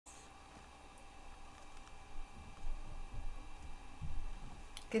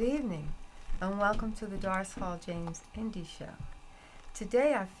Good evening, and welcome to the Doris Hall James Indie Show.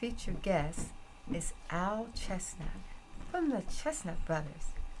 Today, our featured guest is Al Chestnut from the Chestnut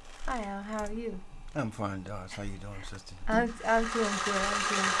Brothers. Hi, Al. How are you? I'm fine, Doris. How you doing, sister? I'm doing good. I'm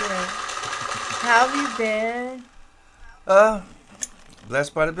doing good. How have you been?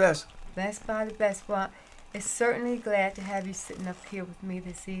 Blessed by the best. Blessed by the best. Well, it's certainly glad to have you sitting up here with me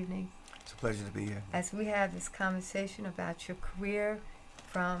this evening. It's a pleasure to be here. As we have this conversation about your career,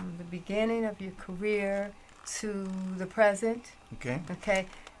 from the beginning of your career to the present. Okay.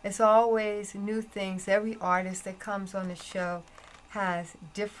 It's always new things. Every artist that comes on the show has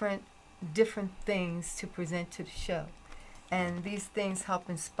different things to present to the show. And these things help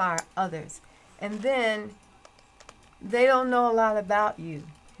inspire others. And then they don't know a lot about you,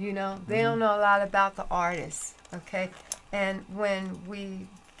 you know? They don't know a lot about the artist, okay? And when we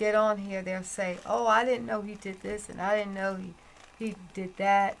get on here, they'll say, oh, I didn't know he did this, and I didn't know he did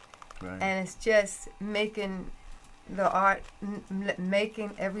that. Right. And it's just making the art,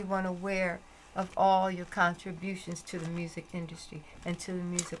 making everyone aware of all your contributions to the music industry and to the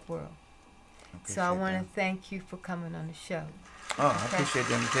music world. So I want to thank you for coming on the show. Oh, okay? I appreciate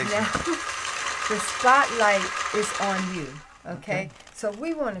the invitation. Now, the spotlight is on you, okay? So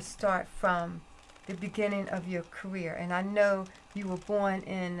we want to start from the beginning of your career. And I know you were born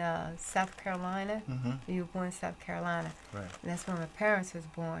in South Carolina. You were born in South Carolina. Right. And that's where my parents were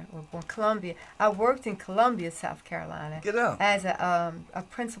born Columbia. I worked in Columbia, South Carolina. Get out. As a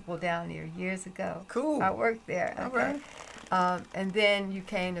principal down there years ago. Cool. I worked there. All okay? right. And then you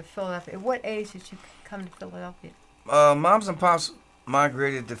came to Philadelphia. At what age did you come to Philadelphia? Moms and pops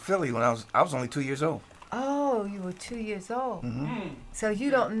migrated to Philly when I was only 2 years old. Oh, you were 2 years old. So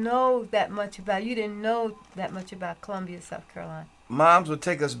you don't know that much you didn't know that much about Columbia, South Carolina. Moms would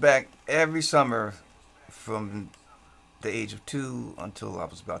take us back every summer from the age of 2 until I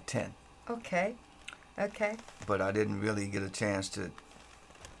was about 10. Okay. But I didn't really get a chance to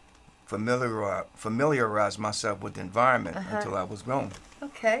familiarize myself with the environment until I was grown.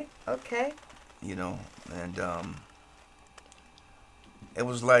 Okay. You know, and it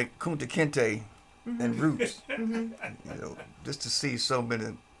was like Kunta Kinte and Roots. You know, just to see so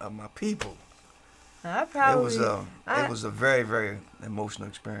many of my people. It was a very, very emotional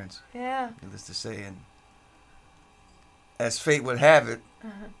experience. Yeah. Needless to say, and as fate would have it,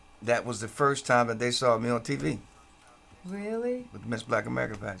 that was the first time that they saw me on TV. Really? With Miss Black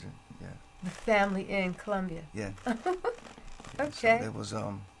America pageant. Yeah. The family in Columbia. Yeah. Okay. So it was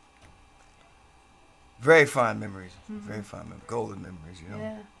very fond memories. Very fond memories. Golden memories, you know.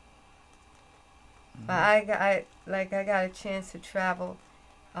 Yeah. But I got a chance to travel.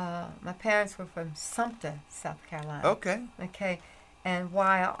 My parents were from Sumter, South Carolina. Okay. And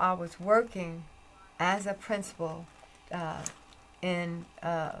while I was working as a principal, I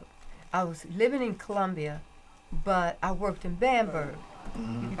was living in Columbia, but I worked in Bamberg.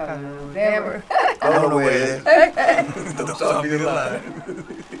 You probably know Bamberg. I don't know where it is. Don't stop me alive.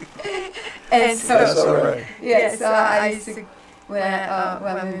 And so, that's all right. Yeah, so I used to, when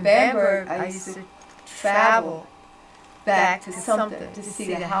I'm in Bamberg, I used to travel back to Sumter to see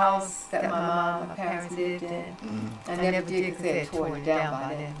the house that my parents lived in. I never did because they had torn it down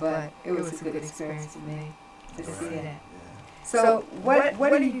by then, but it was a good experience for me to see that. Yeah. So what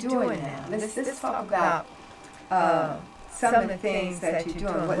are you doing now? Let's talk about some of the things that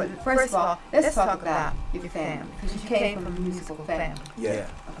you're doing. First of all, let's talk about your family, because you came from a musical family. Yeah.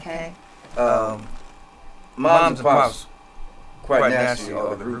 Okay? Moms and pops quite naturally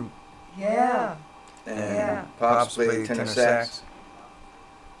are the root. Yeah. And pops played tenor sax.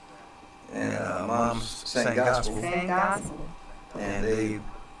 And moms sang gospel. And they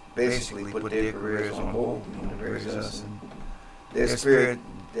basically put their careers on hold, you know, to raise us. And their spirit,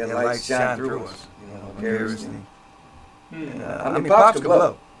 their light shine through us, you know, carries me. And, Pops could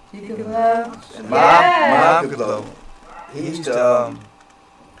blow. You could blow? And Mom could blow. He used to,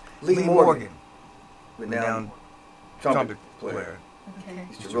 Lee Morgan, renowned trumpet player. Okay.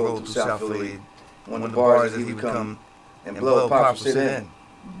 He used to roll through South Philly. One of the bars that he would come and blow, Pops would sit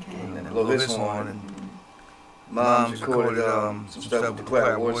in and blow his horn. And Mom's recorded some stuff with the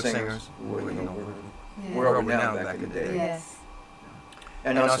choir award singers who were, you know, world renowned back in the day. Yes.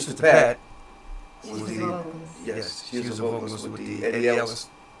 And our sister Pat was She's the, a vocalist. yes, she was a vocalist with the Eddie Ellis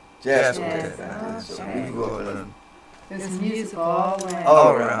Jazz Quartet. So we grew up in There's music all around.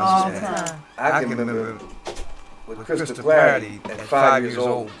 all around. All the man. time. I can remember with crystal clarity at 5 years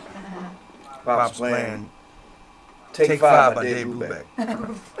old, Pops playing Take 5 by Dave Brubeck.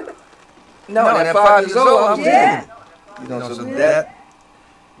 No, at 5 years old, I was digging it. You know, so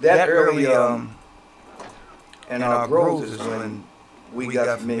that early in our growth is when we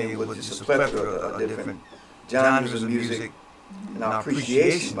got familiar with just a plethora of different genres of music, and our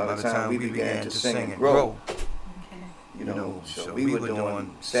appreciation by the time we began to sing and grow. You know, so we were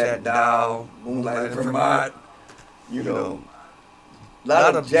doing Satin Down, Moonlight in Vermont, you know, a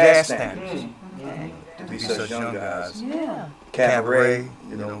lot of jazz standards to be such young guys. Yeah. Cabaret,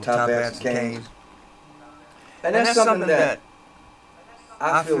 you know, Top Hats and Canes. And that's something that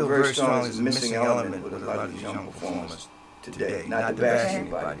I feel very strongly is a missing element with a lot of these young performers today. Not to bash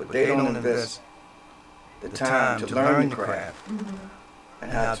anybody, but they don't invest the time to learn the craft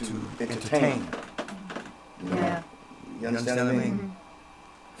and how to entertain. Yeah. You understand what I mean?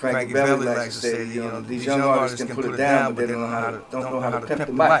 Frankie Belly likes to say, you know, these young artists can put it down, but they don't know how to pimp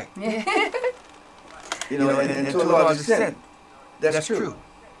the mic. You know, and to a large extent, that's true.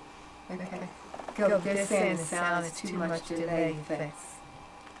 Okay. Go, they're saying the sound is too much delay effects.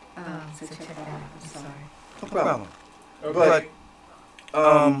 So check it out. I'm sorry. No problem. Okay.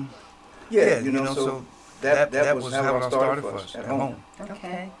 But, yeah, you know, so that was how it all started for us at home.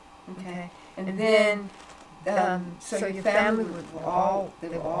 Okay. And then, so your family they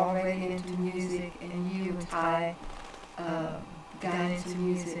were already into music, and you and Ty got into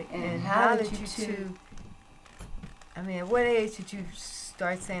music. And how did you two, I mean, at what age did you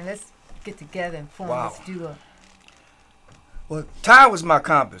start saying, let's get together and form this duo? Well, Ty was my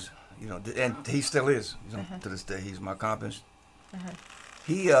compass, you know, and he still is, you know, to this day. He's my compass.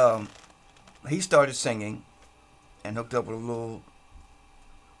 He started singing and hooked up with a little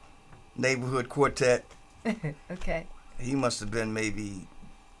neighborhood quartet. Okay. He must have been maybe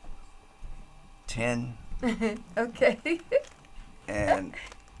 10. Okay. And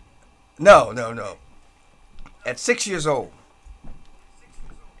no. At 6 years old,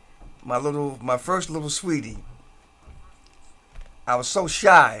 my first little sweetie, I was so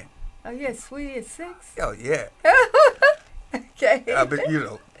shy. Oh yeah, sweetie at 6? Oh yeah. Okay. I mean, you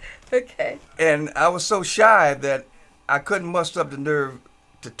know. Okay. And I was so shy that I couldn't muster up the nerve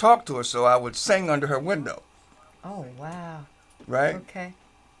to talk to her, so I would sing under her window. Oh wow. Right? Okay.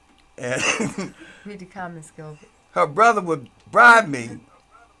 And read the comments, Gilbert. Her brother would bribe me.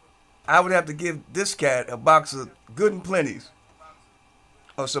 I would have to give this cat a box of Good and Plenty's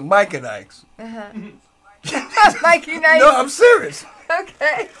or some Mike and Ike's. Mikey Nice. No, I'm serious.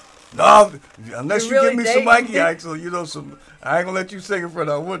 Okay. No, unless you really give me some Mikey Ike's or, you know, I ain't gonna let you sing in front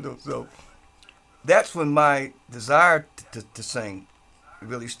of our window. So that's when my desire to sing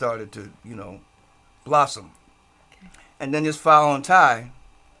really started to, you know, blossom. Okay. And then just following Ty,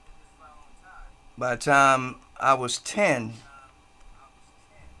 by the time I was 10,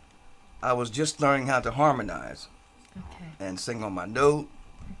 I was just learning how to harmonize and sing on my note.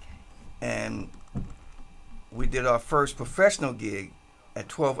 Okay. And we did our first professional gig at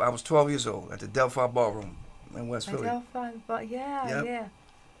 12. I was 12 years old at the Delphi Ballroom in West Philly. Yeah.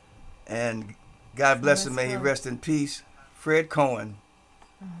 And God bless him, may he rest in peace. Fred Cohen.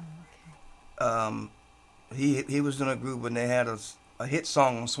 Oh, okay. He was in a group when they had a hit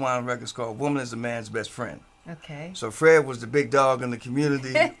song on Swan Records called "Woman Is a Man's Best Friend." Okay. So Fred was the big dog in the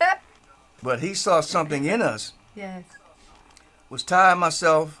community, but he saw something in us. Yes. Was Ty and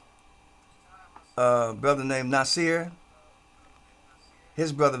myself, a brother named Nasir,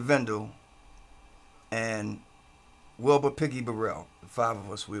 his brother Vendel, and Wilbur Piggy Burrell. The 5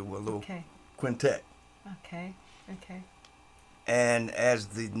 of us, we were a little quintet. Okay. And as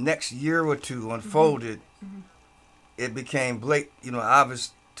the next year or two unfolded, it became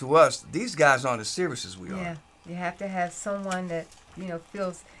obvious to us, these guys aren't as serious as we are. Yeah, you have to have someone that, you know,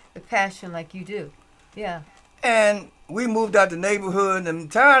 feels the passion like you do. Yeah. And we moved out the neighborhood, and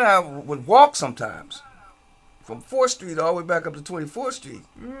Ty and I would walk sometimes from 4th Street all the way back up to 24th Street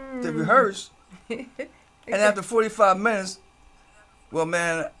to rehearse. And after 45 minutes, well,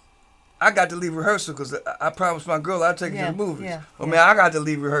 man, I got to leave rehearsal because I promised my girl I'd take her to the movies. Yeah, well, man, I got to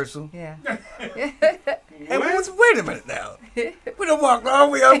leave rehearsal. Yeah. And wait a minute now. We done walked all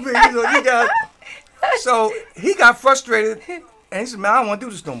the way up here. You know, you got. So he got frustrated, and he said, "Man, I don't want to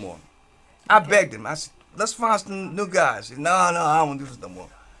do this no more." I begged him. I said, "Let's find some new guys." He said, "No, I don't want to do this no more."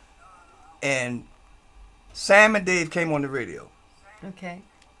 And Sam and Dave came on the radio. Okay.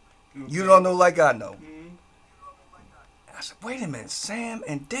 You don't know like I know. I said, wait a minute, Sam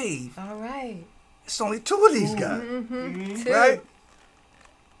and Dave. All right. It's only 2 of these guys. Right?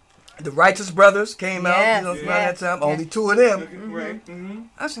 The Righteous Brothers came out, around that time. Only 2 of them. Right.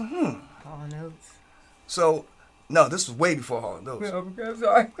 I said, Hall & Oates. So, no, this was way before Hall & Oates. I'm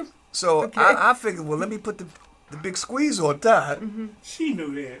sorry. So I figured, well, let me put the big squeeze on Ty. She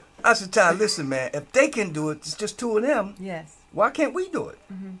knew that. I said, Ty, listen, man, if they can do it, it's just 2 of them. Yes. Why can't we do it?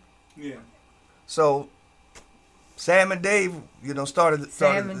 Yeah. So Sam and Dave, started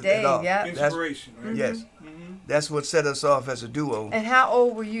Sam and Dave, it off. yeah. Inspiration, right? Yes. Mm-hmm. That's what set us off as a duo. And how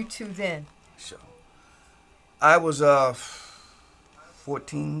old were you two then? So, I was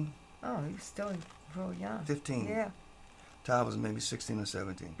 14. Oh, you were still real young. 15. Yeah. Ty was maybe 16 or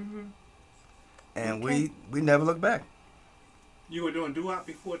 17. Mm-hmm. And Okay. we never looked back. You were doing doo-wop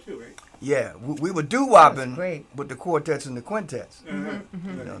before too, right? Yeah, we were doo-wopping great. with the quartets and the quintets.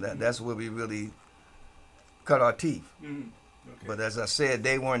 Mm-hmm. That's where we really cut our teeth. Mm-hmm. Okay. But as I said,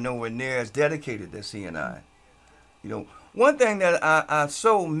 they weren't nowhere near as dedicated as he and I. One thing that I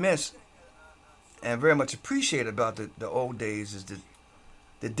so miss and very much appreciate about the old days is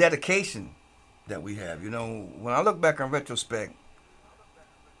the dedication that we have. When I look back in retrospect,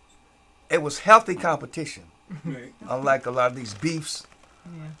 it was healthy competition. Right. Unlike a lot of these beefs.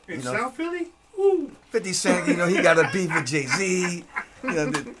 Yeah. In South Philly? Ooh. 50 Cent, he got a beef with Jay-Z.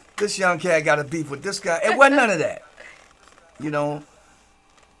 This young cat got a beef with this guy. It wasn't none of that.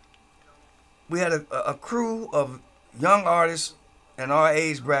 We had a crew of young artists in our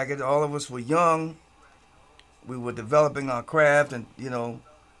age bracket. All of us were young. We were developing our craft and,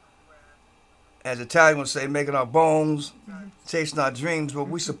 as Italians would say, making our bones, chasing our dreams, but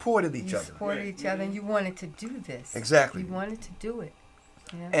we supported each other. You supported each other, and you wanted to do this. Exactly. You wanted to do it.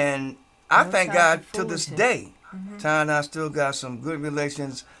 Yeah. And I No thank time God for to this foolishness. day, Mm-hmm. Ty and I still got some good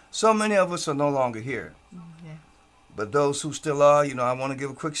relations. So many of us are no longer here. Yeah. But those who still are, I want to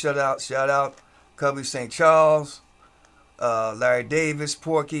give a quick shout out, Cubby St. Charles, Larry Davis,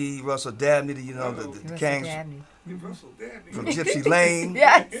 Porky, Russell Dabney, the Russell Kangs Dabney. Russell Dabney. from Gypsy Lane.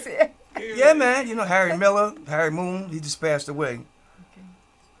 Yes. Yeah, man, Harry Miller, Harry Moon, he just passed away. Okay.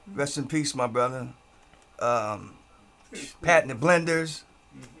 Rest in peace, my brother. Pat and the Blenders.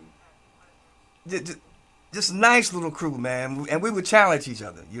 Just a nice little crew, man. And we would challenge each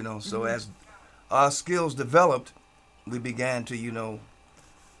other, So as our skills developed, we began to,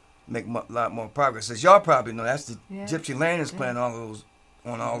 make a lot more progress. As y'all probably know, that's the Gypsy Lane is playing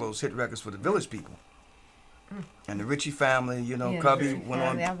on all those hit records for the Village People. And the Ritchie family, Cubby went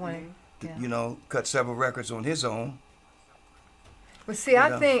on, cut several records on his own. Well, see,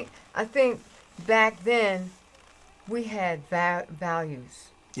 I think back then we had values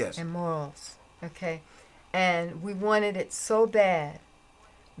Yes. and morals, okay? And we wanted it so bad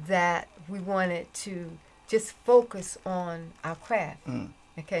that we wanted to just focus on our craft,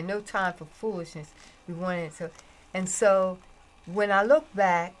 okay? No time for foolishness. We wanted to. And so when I look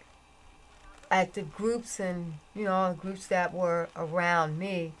back at the groups and, all the groups that were around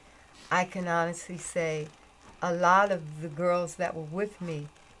me, I can honestly say a lot of the girls that were with me,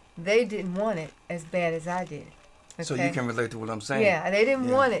 they didn't want it as bad as I did. Okay? So you can relate to what I'm saying. Yeah, they didn't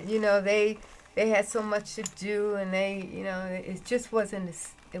want it. They had so much to do, and it just wasn't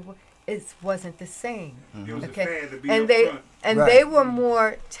it wasn't the same. It was Okay, a fad to be and up they front. and Right. they were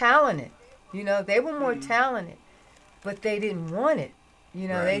more talented. They were more talented, but they didn't want it.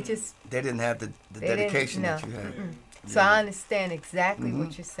 Right. They just They didn't have the they didn't- dedication that no. you had. So I understand exactly Mm-hmm.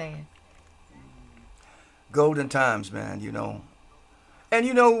 what you're saying. Golden times, man,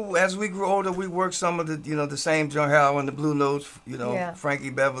 And as we grew older, we worked some of the, the same John Howell and the Blue Notes, Yeah. Frankie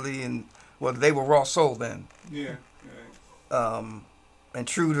Beverly, and they were raw soul then. Yeah. Right.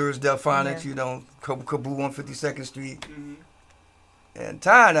 Intruders, Delphonics, Kaboo on 52nd Street. Mm-hmm. And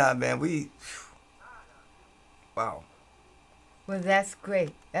Ty and I, man, wow. Well, that's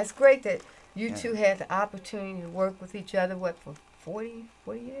great. That's great that you two had the opportunity to work with each other, for 40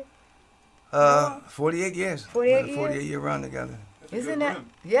 years? 48 years. 48 We had a 48-year run together. That's a Isn't good that? run.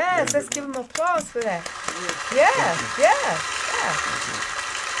 Yes, let's give them applause for that. Yeah.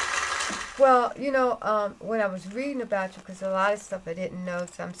 Well, when I was reading about you, because a lot of stuff I didn't know,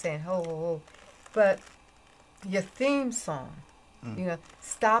 so I'm saying, ho. But your theme song,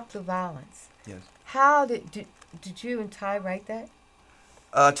 Stop the Violence. Yes. How did you and Ty write that?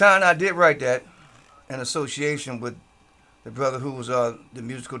 Ty and I did write that in association with the brother who was the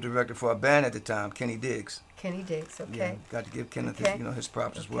musical director for our band at the time, Kenny Diggs. Kenny Diggs, okay. Yeah, got to give Kenneth his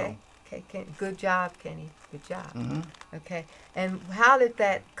props as well. Okay, good job, Kenny. Good job. Mm-hmm. Okay, and how did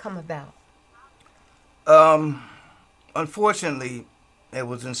that come about? Unfortunately, it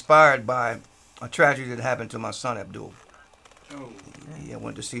was inspired by a tragedy that happened to my son Abdul. Oh. He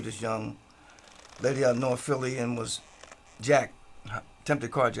went to see this young lady out of North Philly and was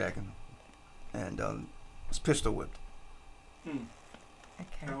attempted carjacking, and was pistol whipped. Okay.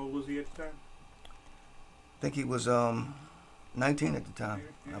 How old was he at the time? I think he was 19 at the time,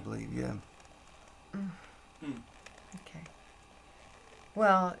 I believe. Yeah. Okay.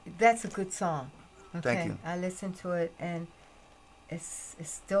 Well, that's a good song. Okay. Thank you. I listened to it, and it's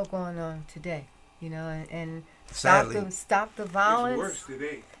still going on today. you know, and Sadly. stop the violence. It's worse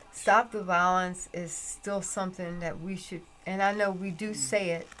today. Stop the violence is still something that we should, and I know we do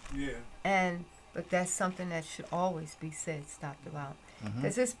say it. Yeah. But that's something that should always be said. Stop the violence,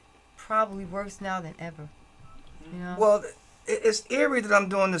 because it's probably worse now than ever. You know. Well, it's eerie that I'm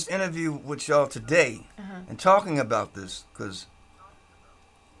doing this interview with y'all today and talking about this, because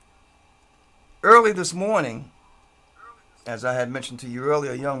early this morning, as I had mentioned to you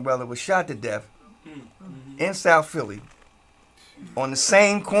earlier, a young brother was shot to death in South Philly on the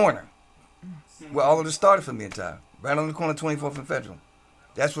same corner where all of this started for me in time, right on the corner of 24th and Federal.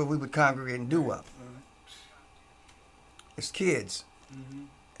 That's where we would congregate and do up. As kids.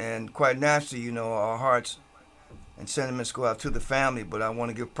 And quite naturally, you know, our hearts and sentiments go out to the family, but I want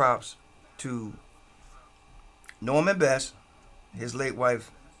to give props to Norman Best, his late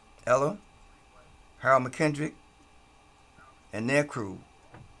wife Ella, Harold McKendrick, and their crew,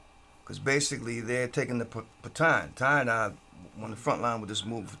 because basically they're taking the baton. Ty and I were on the front line with this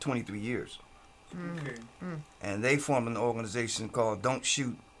movement for 23 years. Okay. And they formed an organization called Don't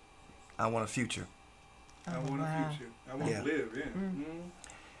Shoot, I Want a Future. I want a future. I want to live, yeah.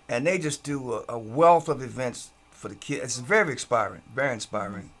 And they just do a wealth of events for the kids. It's very inspiring, very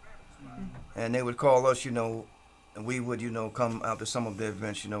inspiring. And they would call us, you know, and we would, you know, come out to some of their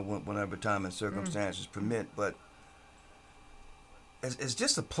events, you know, whenever time and circumstances permit. But it's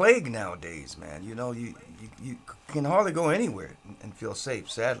just a plague nowadays, man. You know, you can hardly go anywhere and feel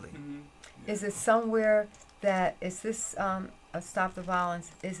safe, sadly. Is it somewhere that, is this a Stop the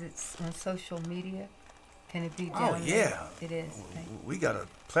Violence, is it on social media? Can it be down there? It is. We got a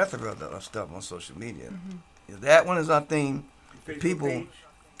plethora of stuff on social media. That one is our theme. Facebook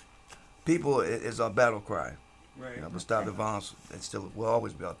People is our battle cry. Right. You know, but Stop the Violence, it still will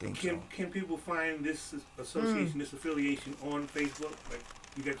always be our theme song. Can people find this association, this affiliation on Facebook? Like,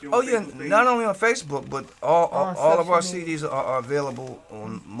 you got your own Facebook page? Not only on Facebook, but all of our CDs are available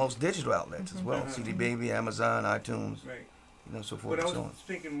on most digital outlets as well. CD Baby, Amazon, iTunes, right. You know, so forth But I and so was on.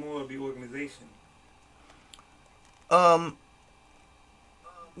 thinking more of the organization.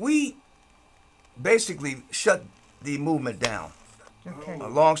 We basically shut the movement down. Okay.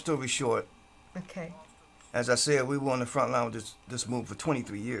 Long story short, Okay. as I said, we were on the front line with this movement for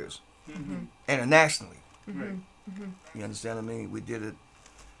 23 years, internationally. Right. You understand what I mean? We did it.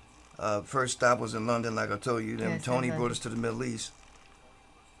 First stop was in London, like I told you. Then Yes, Tony in brought us to the Middle East.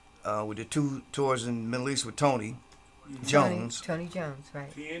 We did 2 tours in the Middle East with Tony Jones. Tony Jones,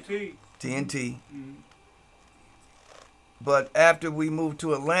 right. TNT. But after we moved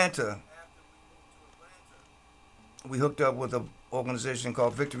to Atlanta, we hooked up with an organization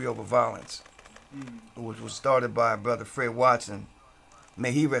called Victory Over Violence, which was started by Brother Fred Watson.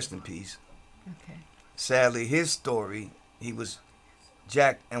 May he rest in peace. Okay. Sadly, his story, he was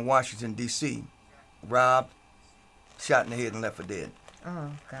jacked in Washington, D.C., robbed, shot in the head, and left for dead. Oh,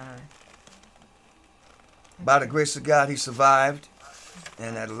 God. By the grace of God, he survived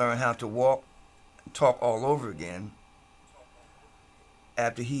and had to learn how to walk and talk all over again.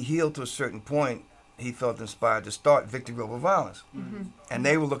 After he healed to a certain point, he felt inspired to start Victory Over Violence. And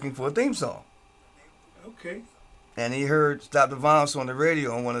they were looking for a theme song. Okay. And he heard Stop the Violence on the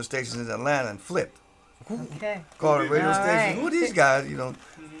radio on one of the stations in Atlanta and flipped. Okay. Called the radio All station. right. Who are these guys? You know,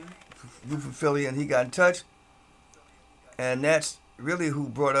 you from Philly, and he got in touch. And that's really who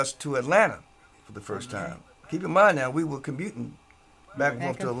brought us to Atlanta for the first time. Keep in mind now, we were commuting back and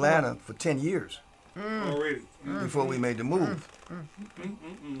forth to Atlanta for 10 years. Already. Before we made the move.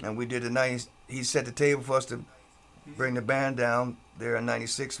 And we did he set the table for us to bring the band down there in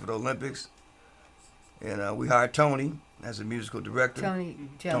 96 for the Olympics. And we hired Tony as a musical director. Tony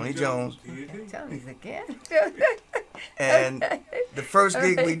Jones. Tony Jones. Okay. Tony's again. And the first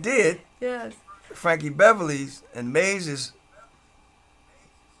gig we did, Yes. Frankie Beverly's and Maze's,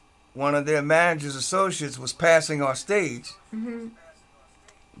 one of their manager's associates was passing our stage.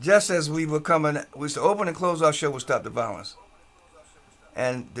 Just as we were coming, we used to open and close our show with Stop the Violence.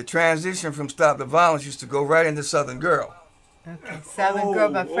 And the transition from Stop the Violence used to go right into Southern Girl. Okay. Southern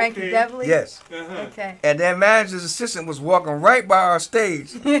Girl by Frankie okay. Beverly? Yes. Okay. And their manager's assistant was walking right by our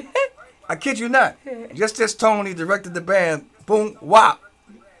stage. I kid you not. Just as Tony directed the band, boom, whop.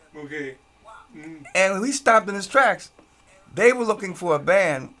 Okay. And we stopped in his tracks. They were looking for a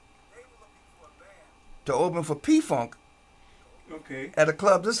band to open for P-Funk Okay. at a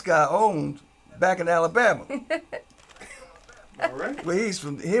club this guy owned back in Alabama. All right. Where he's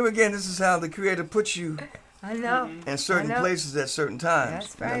from. Here again, this is how the Creator puts you I know. in certain I know. places at certain times.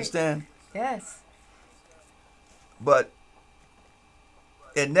 That's right. You understand? Yes. But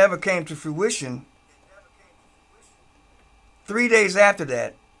it never came to fruition. 3 days after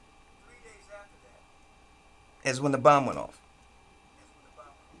that, is when the bomb went off.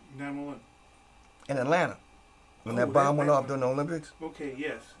 9/11. In Atlanta. When that bomb went off during the Olympics. Okay,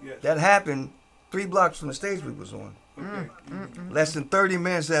 yes. That happened 3 blocks from the stage we was on. Okay. Less than 30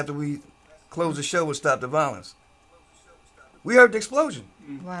 minutes after we closed the show with Stop the Violence. We heard the explosion.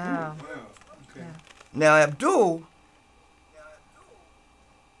 Wow. Okay. Yeah. Now, Abdul,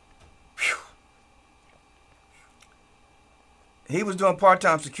 he was doing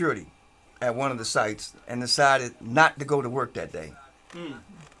part-time security at one of the sites and decided not to go to work that day.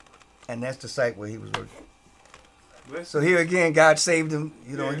 And that's the site where he was working. So here again, God saved him,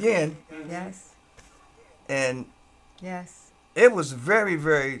 again. Yes. And yes, it was very,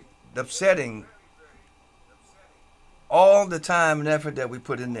 very upsetting, all the time and effort that we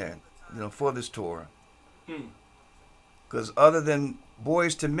put in there, for this tour. Because other than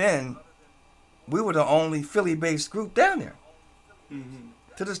Boys to Men, we were the only Philly-based group down there.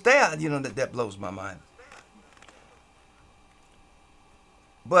 To this day, that blows my mind.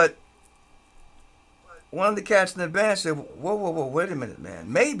 But one of the cats in the band said, whoa, wait a minute,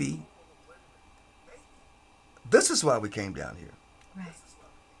 man. Maybe this is why we came down here. Right.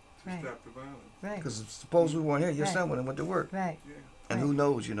 To stop the violence. Right. Because suppose we weren't here, your son would have went to work. Right. Yeah. And who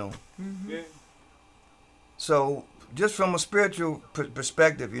knows, Yeah. So just from a spiritual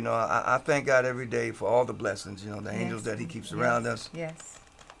perspective, I thank God every day for all the blessings, the angels that he keeps around us. Yes.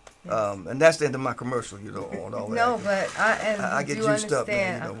 And that's the end of my commercial, on all that. No, but I get juiced up,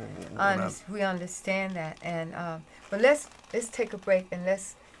 man. We understand that, and but let's take a break and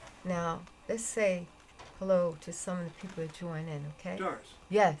let's say hello to some of the people that join in, okay? Doris.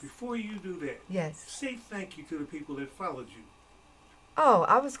 Yes. Before you do that. Yes. Say thank you to the people that followed you. Oh,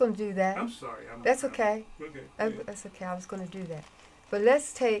 I was going to do that. I'm sorry. That's okay. Okay. That's okay. I was going to do that, but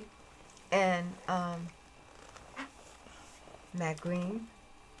let's take and Matt Green.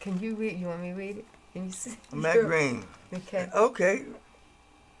 Can you read? You want me to read it? Can you see? Matt Green. Okay. Okay.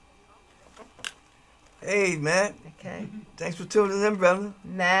 Hey, Matt. Okay. Thanks for tuning in, brother.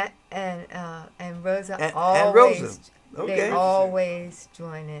 Matt and Rosa and always Rosa. Okay. They always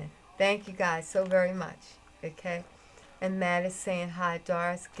join in. Thank you guys so very much. Okay. And Matt is saying hi,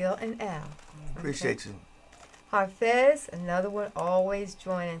 Doris, Gil, and Al. Okay. Appreciate you. Harfez, another one, always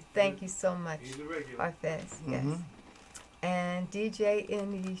joining. Thank you so much. He's a regular. Harfez, yes. And DJ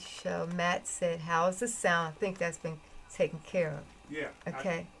in the show, Matt said, how's the sound? I think that's been taken care of. Yeah.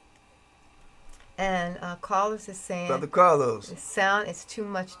 Okay. And Carlos is saying, Brother Carlos, the sound is too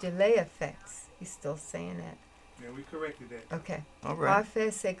much delay effects. He's still saying that. Yeah, we corrected that. Okay. All right.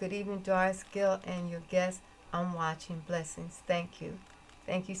 Harfez said, good evening, Doris, Gil, and your guests. I'm watching. Blessings. Thank you.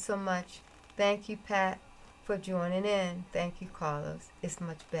 Thank you so much. Thank you, Pat, for joining in. Thank you, Carlos. It's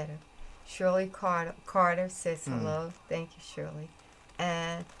much better. Shirley Carter says hello. Thank you, Shirley.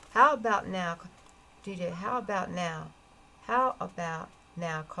 And how about now, DJ, how about now? How about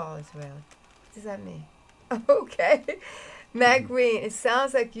now, call Israeli? What does that mean? Okay. Matt Green, it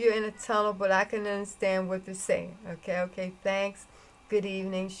sounds like you're in a tunnel, but I can understand what they're saying. Okay, thanks. Good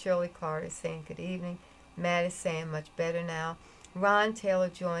evening. Shirley Carter is saying good evening. Matt is saying much better now. Ron Taylor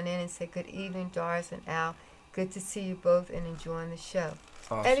joined in and said good evening, Doris and Al. Good to see you both and enjoying the show.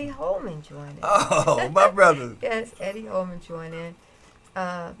 Awesome. Eddie Holman joined in. Oh, my brother. Yes, Eddie Holman joined in.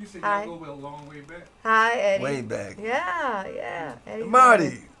 You said y'all go a long way back. Hi, Eddie. Way back. Yeah. Eddie Marty.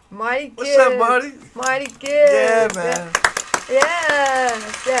 Holman. Marty Gibbs. What's up, Marty? Marty Gibbs. Yeah, man.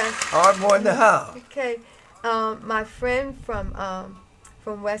 Yes. Hard more in the house. Okay. My friend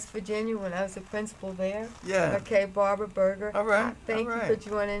from West Virginia when I was a principal there. Yeah. Okay, Barbara Berger. All right. Thank you for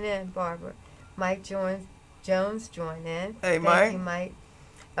joining in, Barbara. Mike Jones joined in. Hey, Thank Mike. you, Mike.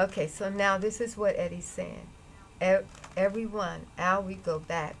 Okay, so now this is what Eddie's saying. Everyone, Al, we go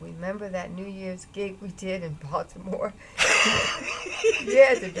back. Remember that New Year's gig we did in Baltimore? You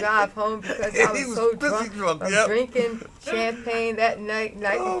had to drive home because I was so drunk from drinking champagne that night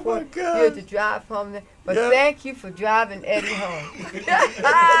before. My God. You had to drive home. But thank you for driving Eddie home. You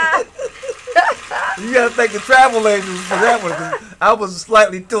got to thank the travel agents for that one, 'cause I was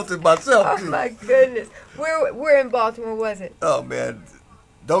slightly tilted myself, too. Oh, my goodness. Where in Baltimore was it? Oh, man.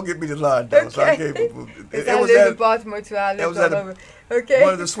 Don't get me to lie, though. So I Okay. it I was lived at, in Baltimore, too. I it lived was all at over. Okay.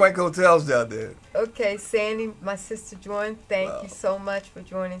 one of the swank hotels down there. Okay, Sandy, my sister joined. Thank you so much for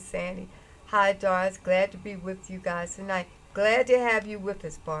joining, Sandy. Hi, Doris. Glad to be with you guys tonight. Glad to have you with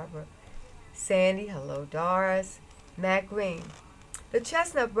us, Barbara. Sandy, hello, Doris. Matt Green. The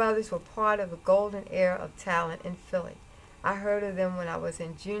Chestnut brothers were part of the golden era of talent in Philly. I heard of them when I was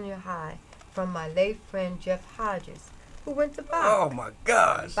in junior high from my late friend Jeff Hodges, who went to Bach. Oh, my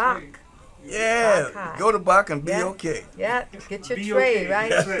gosh. Bach. Yeah. Bach High. Go to Bach and be okay. Yeah, get your Be tray, okay. right?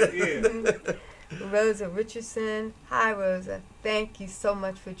 That's right, yeah. Rosa Richardson. Hi, Rosa. Thank you so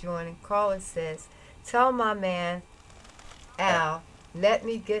much for joining. Carla says, tell my man, Al, let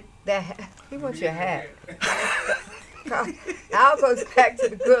me get that hat. He wants your hat. Al goes back to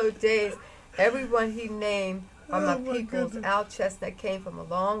the good old days. Everyone he named are my peoples. Goodness. Al Chestnut came from a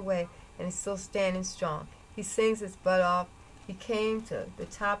long way and is still standing strong. He sings his butt off. He came to the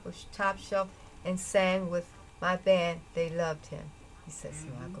top shelf and sang with my band. They loved him. He says, so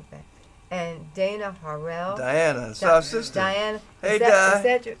I'll go back. And Dana Harrell. Diana, it's our sister. Diana. Hey, is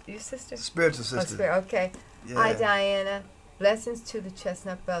that your sister? Spiritual sister. Okay. Yeah. Hi, Diana. Blessings to the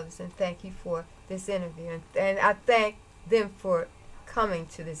Chestnut Brothers, and thank you for this interview. And I thank them for coming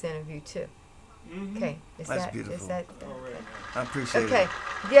to this interview, too. Mm-hmm. Okay. That's beautiful. All right. I appreciate it. Okay.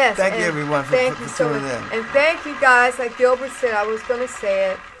 Yes. Thank you, everyone, for tuning in. And thank you, guys, like Gilbert said, I was going to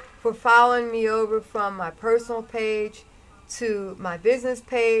say it, for following me over from my personal page to my business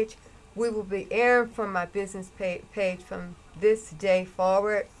page. We will be airing from my business page from this day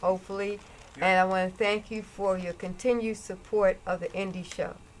forward, hopefully. And I want to thank you for your continued support of the Indie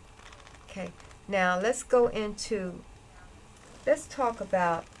Show. Okay. Now, let's talk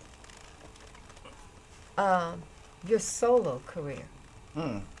about your solo career.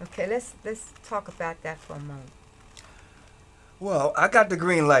 Okay, let's talk about that for a moment. Well, I got the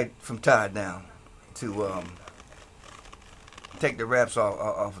green light from Todd now to take the raps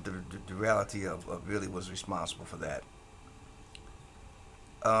off of the reality of really was responsible for that.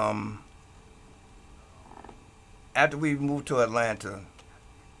 After we moved to Atlanta,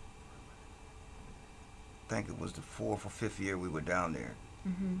 I think it was the 4th or 5th year we were down there.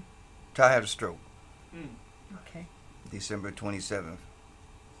 Mm-hmm. Ty had a stroke. Okay. December 27th.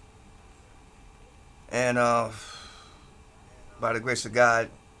 And by the grace of God,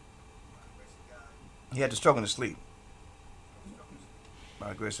 he had the stroke in his sleep. By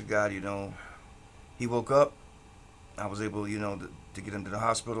the grace of God, he woke up. I was able, to get him to the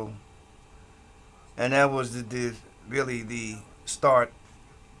hospital. And that was really the start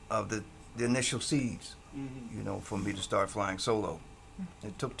of the initial seeds, for me to start flying solo.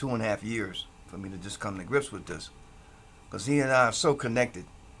 It took 2.5 years for me to just come to grips with this. Because he and I are so connected,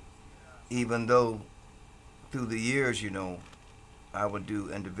 even though through the years, I would do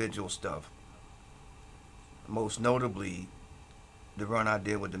individual stuff. Most notably, the run I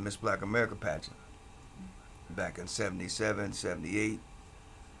did with the Miss Black America pageant back in 77, 78.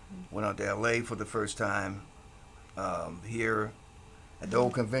 Went out to LA for the first time, here at the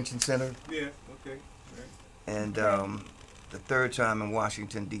old convention center. Yeah, okay. Right. And the third time in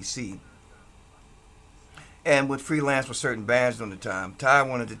Washington, D.C. And would freelance with certain bands during the time. Ty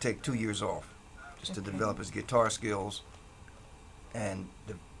wanted to take 2 years off just to develop his guitar skills and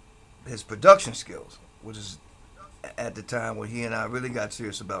his production skills, which is at the time when he and I really got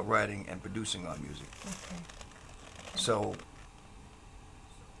serious about writing and producing our music. Okay. So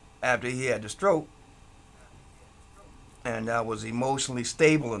after he had the stroke, and I was emotionally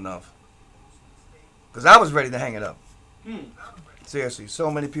stable enough, because I was ready to hang it up. Seriously, so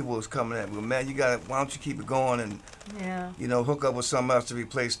many people was coming at me, man, why don't you keep it going and, hook up with something else to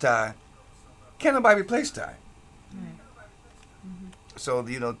replace Ty. Can't nobody replace Ty. Right. Mm-hmm. So,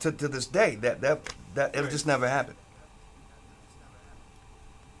 to this day, that it just never happened.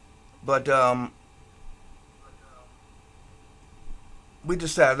 But we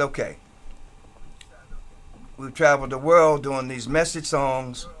decided, okay, we've traveled the world doing these message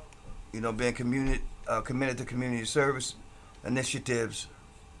songs, being committed to community service initiatives.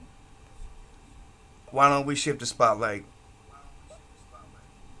 Why don't we shift the spotlight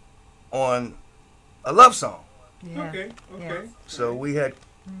on a love song? Yeah. Okay. Yeah. So we had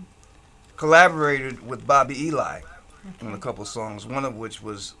collaborated with Bobby Eli on a couple songs, one of which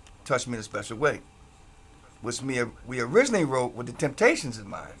was Touch Me in a Special Way, which we originally wrote with the Temptations in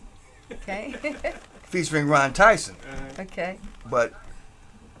mind. Okay. Featuring Ron Tyson. Okay. But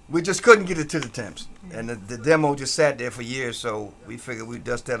we just couldn't get it to the Temps. And the demo just sat there for years, so we figured we'd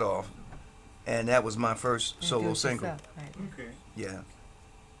dust that off. And that was my first solo single. Right. Okay. Yeah.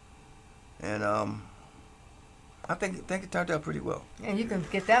 And I think it turned out pretty well. And you can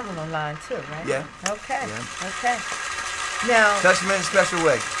get that one online too, right? Yeah. Okay. Yeah. Okay. Now, Touch Me in a Special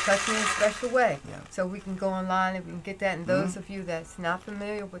Way. Touch Me in a Special Way. Yeah. So we can go online and we can get that. And those of you that's not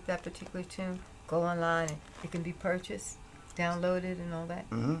familiar with that particular tune, go online and it can be purchased, downloaded, and all that.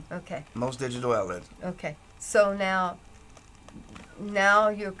 Mm-hmm. Okay. Most digital outlets. Okay. So now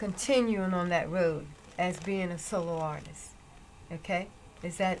you're continuing on that road as being a solo artist. Okay?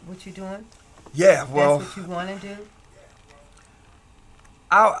 Is that what you're doing? Yeah. Well. That's what you want to do?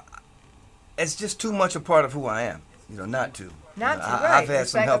 It's just too much a part of who I am. Not to. Not to, right. I've had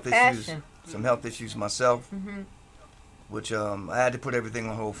it's some like health a passion. issues. some health issues myself, which I had to put everything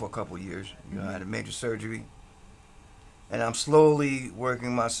on hold for a couple of years. You know, I had a major surgery, and I'm slowly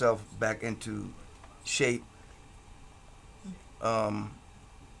working myself back into shape.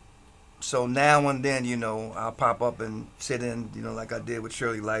 So now and then, you know, I'll pop up and sit in, you know, like I did with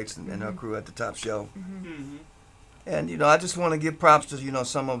Shirley Lights and her crew at the Top Shelf. And, you know, I just want to give props to, you know,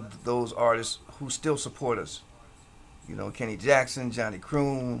 some of those artists who still support us. You know, Kenny Jackson, Johnny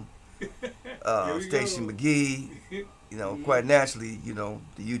Croon, Stacey McGee, you know, quite naturally, you know,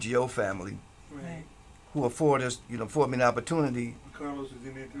 the UGO family, who afford me an opportunity. Carlos is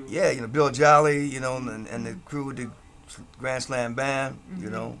in there too. Yeah, you know, Bill Jolly, you know, and the crew with the Grand Slam Band,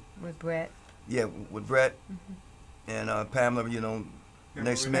 you know. With Brett. Yeah, with Brett and Pamela, you know,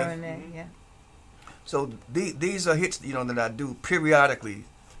 Nate Smith. Yeah. So these are hits, you know, that I do periodically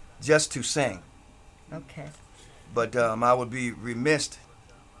just to sing. Okay. But I would be remiss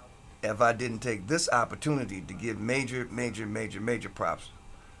if I didn't take this opportunity to give major props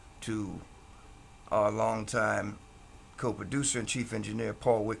to our longtime co-producer and chief engineer,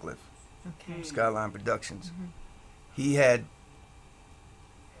 Paul Wycliffe, Skyline Productions. He had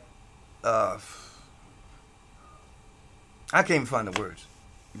I can't even find the words.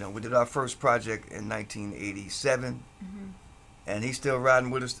 You know, we did our first project in 1987, and he's still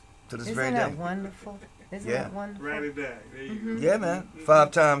riding with us to this very day. Isn't that wonderful? Isn't that wonderful? Ride it back. There you go. Yeah, man.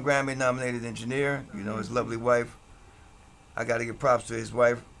 5-time Grammy-nominated engineer. You know, his lovely wife. I got to give props to his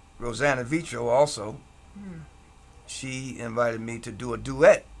wife, Rosanna Vitro, also. She invited me to do a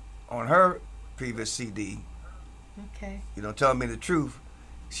duet on her previous CD. Okay. You know, tell me the truth.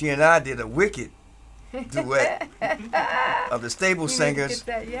 She and I did a wicked duet of the Stable Singers. Get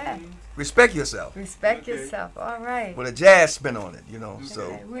that, yeah. Respect Yourself. Respect Yourself. All right. With a jazz spin on it, you know.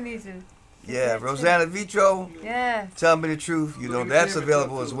 So we need to. Yeah, Rosanna Vitro. Yeah. Tell Me the Truth. You know, that's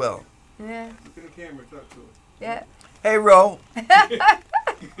available as well. Yeah. Look in the camera, talk to her. Yeah. Hey, Ro.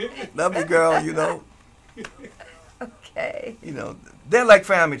 Love you, girl, you know. Okay. You know, they're like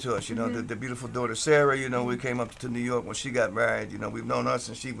family to us, you know. The beautiful daughter, Sarah, you know, we came up to New York when she got married. You know, we've known her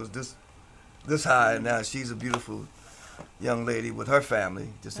since she was this high, and now she's a beautiful young lady with her family.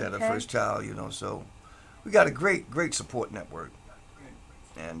 Just had her first child, you know. So we got a great support network.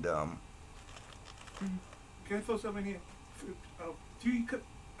 And can I throw something here?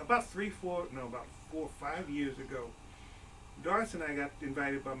 About 4 or 5 years ago, Doris and I got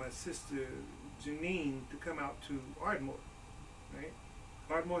invited by my sister Janine to come out to Ardmore. Right?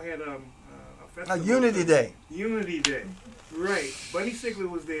 Ardmore had a festival. Unity Day. Unity Day. Right. Buddy Sigler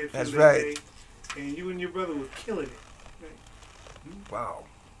was there too. That's right. Day, and you and your brother was killing it. Right? Wow.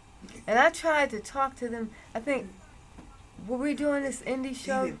 And I tried to talk to them. I think, were we doing this indie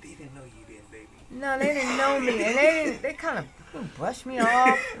show? They didn't know you then, baby. No, they didn't know me, and they kind of brushed me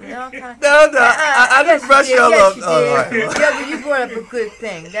off. You know, No, I didn't brush you off. Yes, yeah, but you brought up a good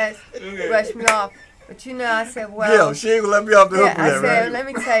thing. That's brushed me off. But you know, I said, well, Gil, she ain't gonna let me off the hook for I that, said, right? let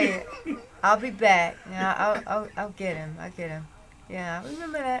me tell you, I'll be back. Yeah, I'll get him. I'll get him. Yeah, I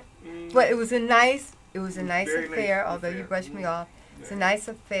remember that. But it was a nice affair. Although you brushed me off, it's a nice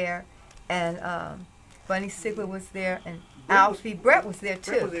affair, and Bunny Sigler was there, and Brett was there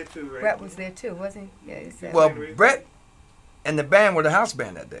too. Brett was there too, wasn't he? Yeah, he said. Well, Brett and the band were the house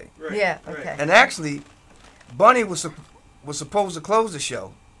band that day. Right. Yeah. Okay. And actually, Bunny was supposed to close the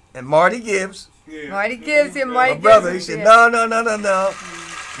show, and Marty Gibbs, Marty Gibbs him. my brother, he said, no.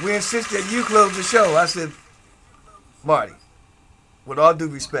 We insist that you close the show. I said, Marty, with all due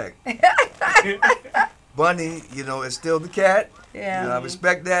respect, Bunny, you know, is still the cat. Yeah. You know, I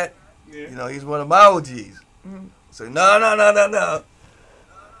respect that. Yeah. You know, he's one of my OGs. So no.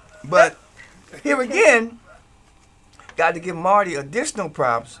 But here again, got to give Marty additional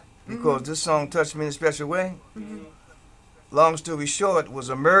props because this song touched me in a special way. Long story short, was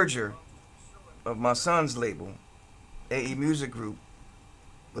a merger of my son's label, AE Music Group,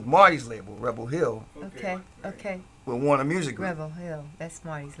 with Marty's label, Rebel Hill. Okay. With Warner Music Group. Rebel Hill, that's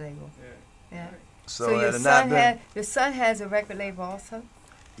Marty's label. Yeah. So your son has a record label also?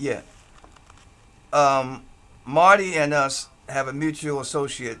 Yeah. Marty and us have a mutual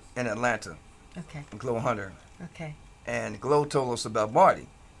associate in Atlanta. Okay. Glow Hunter. Okay. And Glow told us about Marty.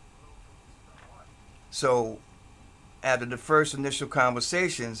 So after the first initial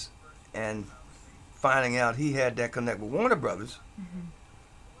conversations and finding out he had that connect with Warner Brothers,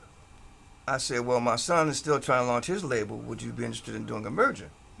 I said, well, my son is still trying to launch his label. Would you be interested in doing a merger?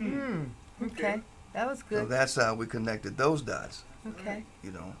 Okay. That was good. So that's how we connected those dots. Okay.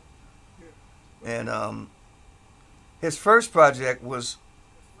 You know. And his first project was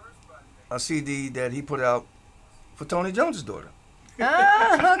a CD that he put out for Tony Jones's daughter.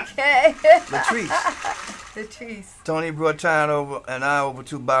 Oh, okay. Latrice. Latrice. Tony brought Ty and I over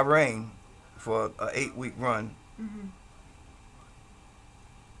to Bahrain for an 8-week run. Mm-hmm.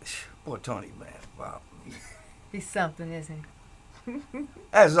 Boy, Tony, man, wow. He's something, isn't he?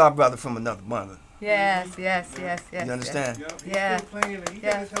 That's our brother from another mother. Yes. You understand? Yep, he's Yeah. still playing, and he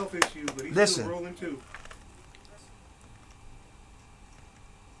got his health issues, but he's still rolling too.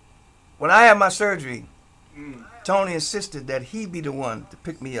 When I had my surgery, Tony insisted that he be the one to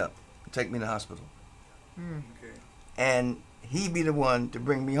pick me up and take me to the hospital. Okay. And he be the one to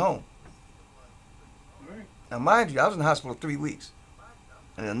bring me home. All right. Now, mind you, I was in the hospital 3 weeks.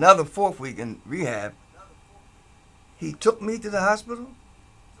 And another 4th week in rehab. He took me to the hospital,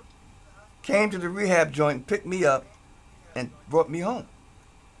 came to the rehab joint, picked me up, and brought me home.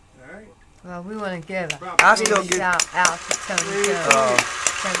 All right. Well, we want to give I a still big get shout out to Tony Jones.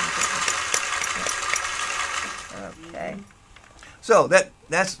 Okay. So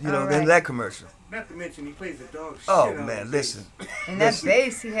that's then right. that commercial. Not to mention he plays the dog shit Oh out of man, the listen. And that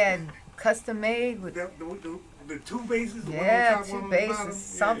bass he had custom made with the two basses, the one on top, one two on the bottom. basses,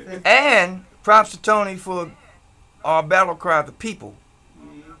 something. And props to Tony for our battle cry, "The People,"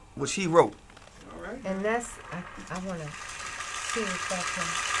 which he wrote. All right. And that's I want to see if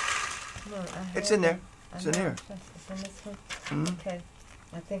I can. Look, It's in there. It's in here. It's in this one. Mm-hmm. Okay.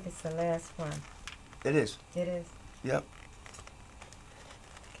 I think it's the last one. It is. It is. Yep.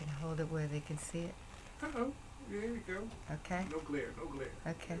 Can I hold it where they can see it? Uh-oh. There we go. Okay. No glare, no glare.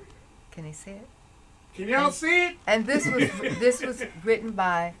 Okay. Can they see it? Can y'all see it? And this was written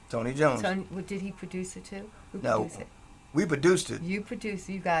by Tony Jones. Tony. Did he produce it too? Who No. produced it? We produced it.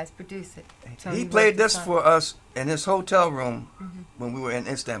 You guys produce it. Tony He wrote played the this song. for us in his hotel room Mhm. when we were in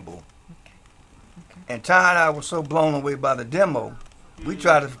Istanbul. Okay. And Ty and I were so blown away by the demo, we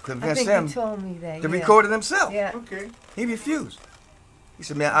tried to I convince think him you told me that. to yeah. record it himself. Yeah. Okay. He refused. He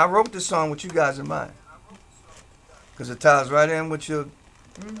said, "Man, I wrote this song with you guys in mind. Because it ties right in with your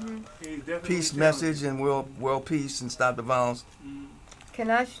Mm-hmm. He's definitely peace talented. message and world peace and stop the violence." Can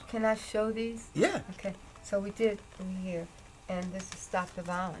I show these? Yeah, Okay. So we did from here, and this is Stop the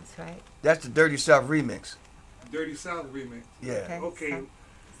Violence, right? that's the Dirty South remix. Dirty South remix. Yeah. Okay. Stop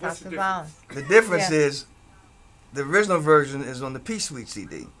What's the the Violence. The difference Yeah. is the original version is on the Peace Suite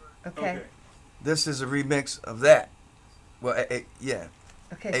CD. Okay. This is a remix of that. Well, yeah,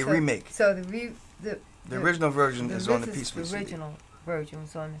 Okay. a remake. So The original version is on the this Peace Suite The CD. original version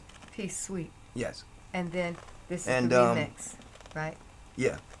was on the Peace Suite, Yes. and then this is And, the remix, right?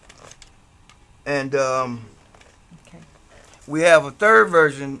 Yeah. And Okay. we have a third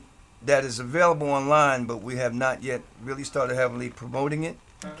version that is available online, but we have not yet really started heavily promoting it.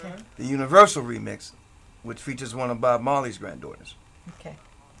 Okay. The Universal remix, which features one of Bob Marley's granddaughters. Okay.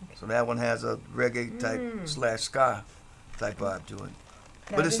 So that one has a reggae type / ska type vibe to it.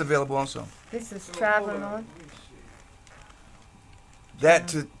 Now But it's this, available also. This is So, Traveling hold On. Let me see. That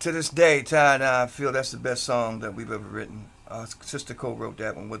to this day, Ty and I feel that's the best song that we've ever written. Our sister co-wrote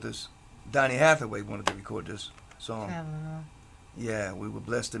that one with us. Donnie Hathaway wanted to record this song. Traveling On. Yeah, we were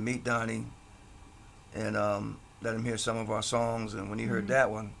blessed to meet Donnie and let him hear some of our songs. And when he heard that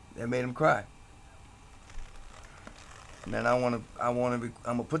one, it made him cry. Man, I'm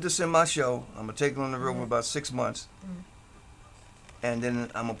gonna put this in my show. I'm gonna take it on the road for about 6 months, and then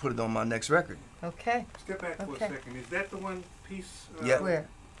I'm gonna put it on my next record. Okay. Step back for a Okay. second. Is that the one piece? Yeah. Where?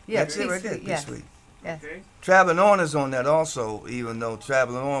 Yeah. That's it right there. Peace Suite, yes. Peace Suite. Yes. Okay. Traveling On is on that also, even though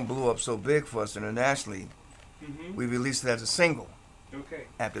Traveling On blew up so big for us internationally. Mm-hmm. We released it as a single Okay.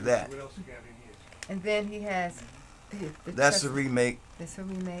 after that. What else you got in here? And then he has. That's a remake That's a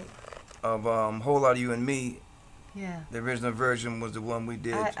remake. of Whole Lot of You and Me. Yeah. The original version was the one we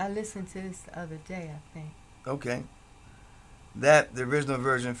did. I listened to this the other day, I think. Okay. The original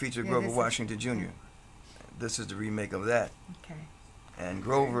version featured Yeah, Grover this is- Washington Jr. This is the remake of that. Okay. And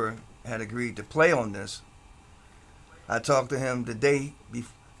Grover had agreed to play on this. I talked to him the day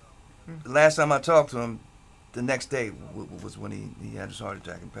before. The last time I talked to him, the next day was when he had his heart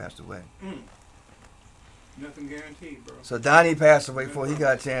attack and passed away. Nothing guaranteed, bro. So Donnie passed away before he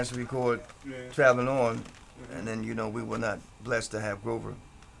got a chance to record Yeah. Traveling On. And then, we were not blessed to have Grover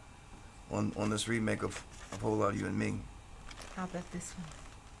on this remake of Whole Lot of You and Me. How about this one?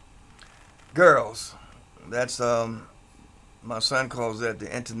 Girls. That's my son calls that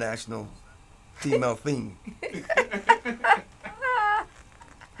the international female theme.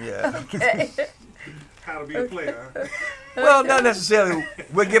 Yeah. Okay. How to be a player, huh? Well, not necessarily.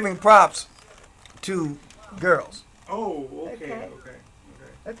 We're giving props to girls. Oh, okay, Okay. okay, okay.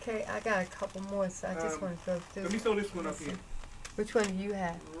 Okay, I got a couple more, so I just want to go through. Let me throw this one up here. Which one do you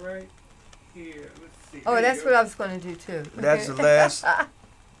have? Right here. Let's see. Oh, There that's you what go. I was going to do too. That's the last.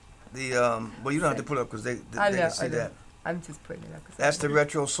 Well, you don't have to put it up because they can see I know. that. I'm just putting it up. That's the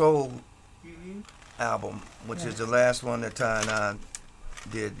Retro Soul Mm-hmm. album, which Yeah. is the last one that Ty and I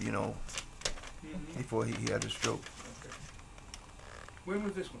did, Mm-hmm. before he had a stroke. Okay. When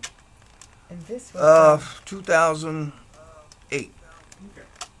was this one? And this was. 2008. Okay.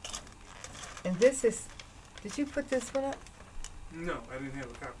 And this is. Did you put this one up? No, I didn't have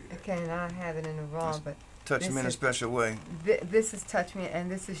a copy of that. Okay, and I have it in the wrong, but Touch This Me in a is- Special Way. this is Touch Me,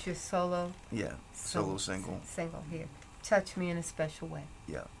 and this is your solo. Yeah, solo single. Single here. Touch Me in a Special Way.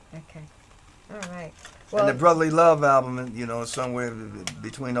 Yeah. Okay. All right. And the Well, Brotherly Love album, somewhere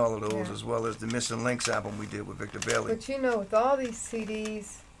between all of those, Yeah. as well as the Missing Links album we did with Victor Bailey. but with all these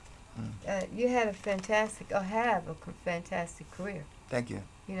CDs, Mm. you had a fantastic career. Thank you.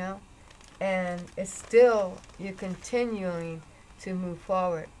 And it's still, you're continuing to move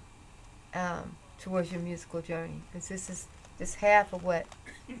forward towards your musical journey. Because this is just half of what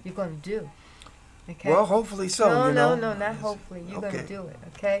you're going to do. Okay? Well, hopefully so. No, not hopefully. You're going Okay. to do it,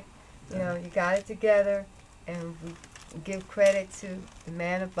 okay? You got it together, and we give credit to the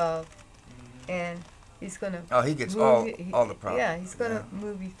man above, and he's going to Oh, he gets all the props. Yeah, he's going to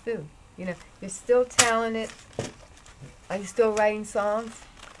move you through. You're still talented. Are you still writing songs?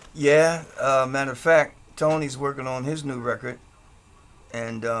 Yeah, matter of fact, Tony's working on his new record,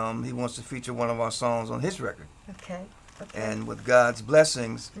 and he wants to feature one of our songs on his record. Okay. And with God's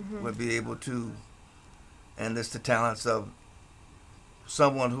blessings, Mhm. we'll be able to enlist the talents of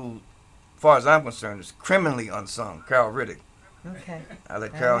someone who, as far as I'm concerned, is criminally unsung, Carol Riddick. Okay. I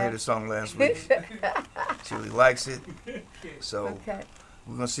let Carol hear the song last week. She really likes it. So Okay.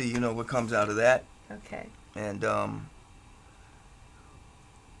 we're going to see, what comes out of that. Okay. And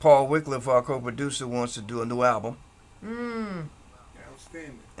Paul Wycliffe, our co-producer, wants to do a new album.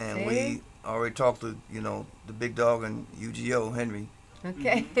 Outstanding. And See? we already talked to, the big dog and UGO, Henry,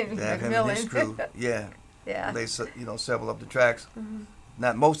 Okay. to have him and his crew. Yeah. Yeah. They, several of the tracks. Mhm.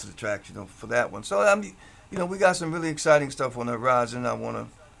 Not most of the tracks, for that one. So, we got some really exciting stuff on the horizon. I want to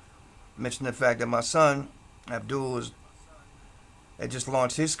mention the fact that my son, Abdul, had just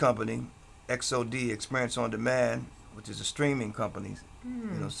launched his company, XOD, Experience on Demand, which is a streaming company,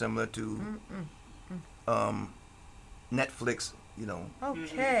 similar to Netflix,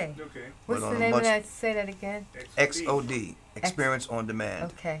 Okay. Okay. What's But the on a name of much- that? Say that again. XOD, Experience on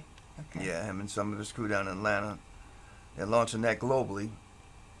Demand. Okay. Okay. Yeah, him and some of his crew down in Atlanta. They're launching that globally.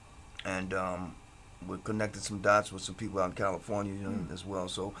 And we connected some dots with some people out in California, as well.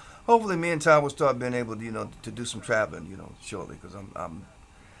 So hopefully me and Ty will start being able to, to do some traveling, shortly, because I'm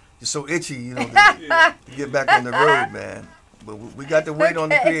just so itchy, to get back on the road, man. But we got to wait on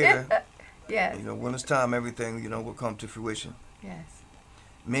the creator. Yes. When it's time, everything, will come to fruition. Yes.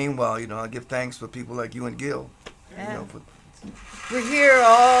 Meanwhile, I give thanks for people like you and Gil. Yeah. For We're here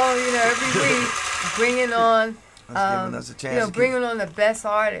all, every week, bringing on, giving us a chance to bringing on the best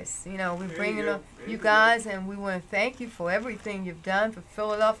artists. We're bringing go. on There you you go. guys, and we want to thank you for everything you've done for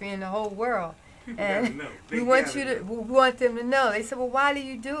Philadelphia and the whole world. People And gotta know. we They want gotta you know. to. We want them to know. They said, "Well, why do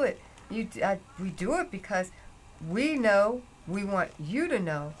you do it?" We do it because we know. We want you to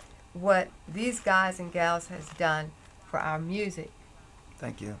know what these guys and gals has done for our music.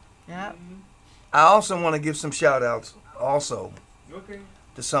 Thank you. Yeah. I also want to give some shout outs also Okay.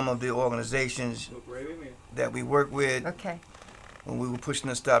 to some of the organizations Look right in there. that we work with Okay. when we were pushing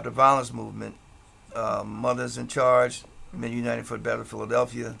to stop the violence movement. Mothers in Charge, Men United for Better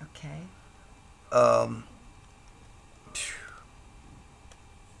Philadelphia. Okay.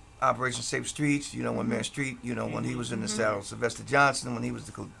 Operation Safe Streets, when Mayor Street, when he was in the saddle. Sylvester Johnson, when he was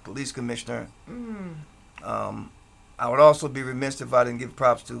the police commissioner. I would also be remiss if I didn't give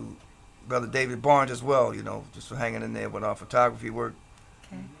props to Brother David Barnes as well, just for hanging in there with our photography work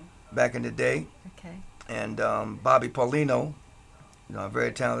Okay. back in the day. Okay. And Bobby Paulino, a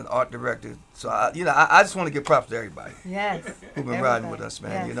very talented art director. So, I just want to give props to everybody Yes. who've been riding with Everybody. us,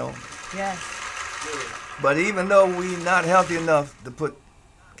 man, Yes. Yes. But even though we not healthy enough to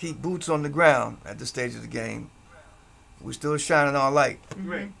keep boots on the ground at this stage of the game, we still shining our light.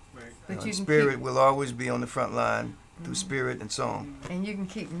 Right. Right. But you can Spirit will always be on the front line through spirit and song. and you can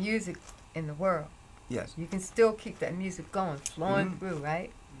keep music in the world. Yes, You can still keep that music going, flowing through,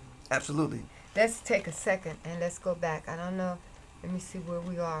 right? absolutely. Let's take a second and let's go back. I don't know. Let me see where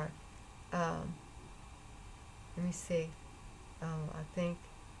we are. Let me see. I think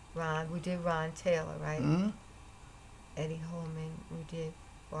we did Ron Taylor, right? Hmm. Eddie Holman, we did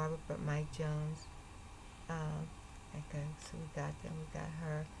Barbara but Mike Jones. Okay, so we got them, we got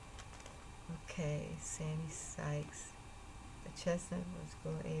her. Okay, Sandy Sykes. The Chestnut was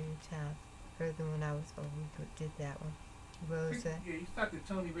going Avery Town. heard them when I was we did that one. What was that? Yeah, you started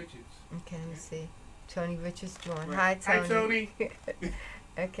Tony Richards. Okay, let me see. Tony Richards doing. Right. Hi, Tony.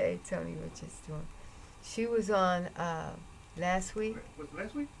 Okay, Tony Richards doing. She was on last week. Was it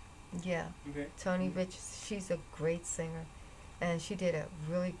last week? Yeah. Okay. Tony Richards. She's a great singer, and she did a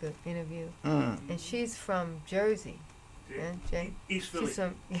really good interview. And she's from Jersey. East Philly. She's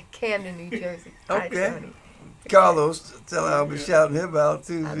from Camden, New Jersey. Okay. Hi, Tony. Carlos, tell her I'll be shouting him out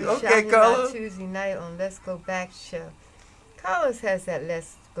Tuesday. I'll be Okay, shouting him Carlos. out Tuesday night on Let's Go Back show. Carlos has that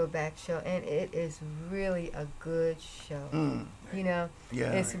Let's Go Back show, and it is really a good show. You know,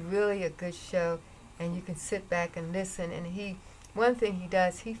 it's really a good show, and you can sit back and listen. And one thing he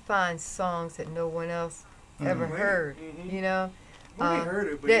does, he finds songs that no one else ever heard. You know. Well, they heard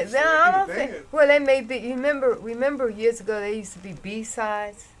it, but I don't think. Well, they may be. You remember years ago they used to be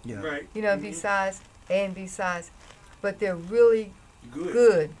B-sides. Yeah. Right. You know, B-sides and B-sides, but they're really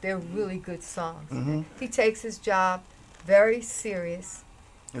good. They're really good songs. He takes his job very serious.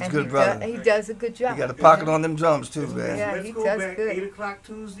 It's good, brother. He does a good job. He got a pocket on them drums too, man. Yeah, Let's he go does back good. 8 o'clock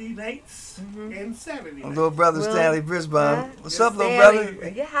Tuesday nights and Saturday nights. Little brother Stanley Brisbane. Huh? What's up, little Stanley,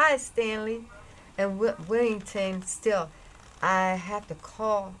 brother? Yeah, hi, Stanley. And Willington, still, I have to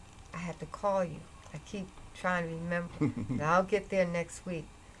call you. I keep trying to remember. But I'll get there next week.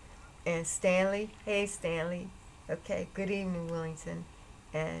 And Stanley, hey, Stanley. Okay, good evening, Willington.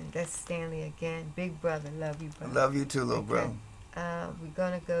 And that's Stanley again. Big brother, love you, brother. Love you too, little brother. We're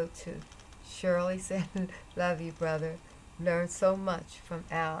going to go to Shirley said, love you, brother. Learned so much from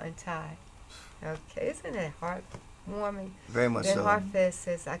Al and Ty. Okay, isn't it heartwarming? Very much Then so. Harfez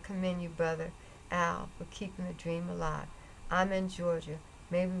says, I commend you, brother Al, for keeping the dream alive. I'm in Georgia.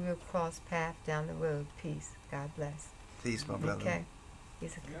 Maybe we'll cross paths down the road. Peace. God bless. Peace, my brother. Okay.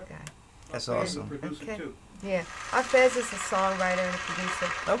 He's a good guy. That's awesome. Okay. Yeah. Harfez is a songwriter and a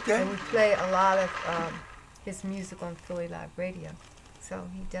producer. Okay. And we play a lot of his music on Philly Live Radio. So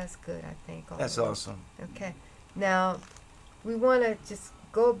he does good, I think. That's awesome. Okay. Now, we want to just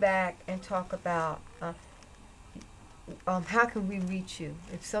go back and talk about how can we reach you?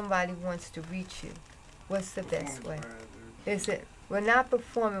 If somebody wants to reach you, what's the best way? Is it, we're not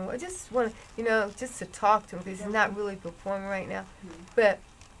performing, we just want to, just to talk to him because he's not really performing right now. But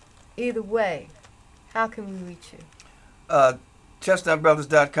either way, how can we reach you?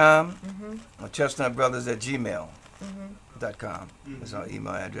 ChestnutBrothers.com or ChestnutBrothers@gmail.com is our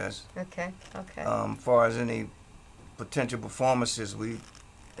email address. Okay, okay. As far as any potential performances, we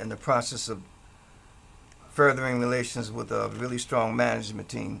in the process of furthering relations with a really strong management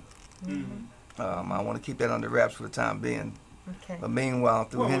team. I want to keep that under wraps for the time being. Okay. But meanwhile,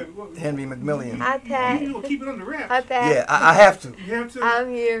 through Henry McMillian. Hi, Pat. You gonna keep it under wraps? Hi, Pat. Yeah, I have to. You have to? I'm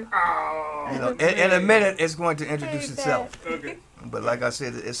here. Oh. In a minute, it's going to introduce itself. Okay. But like I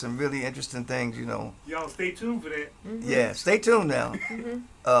said, it's some really interesting things, Y'all stay tuned for that. Yeah, stay tuned now.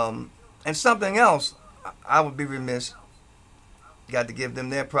 And something else, I would be remiss, got to give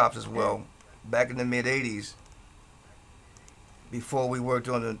them their props as well. Back in the mid-'80s, before we worked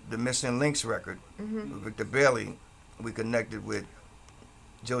on the Missing Links record with Victor Bailey, we connected with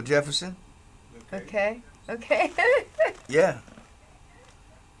Joe Jefferson. Okay. Yeah.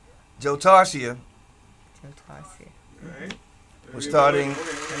 Joe Tarsia. Right. We're starting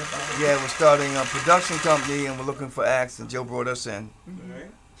a production company, and we're looking for acts, and Joe brought us in.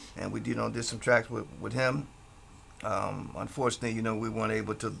 And we did some tracks with him. Unfortunately, we weren't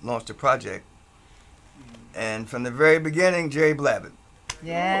able to launch the project. And from the very beginning, Jerry Blabbett.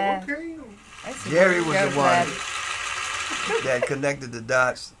 Yeah. Oh, okay. Jerry was the one that connected the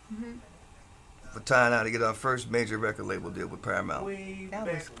dots for tying out to get our first major record label deal with Paramount. That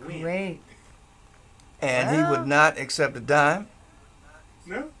was great. And he would not accept a dime.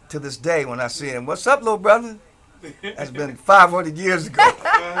 No? To this day, when I see him, what's up, little brother? That's been 500 years ago.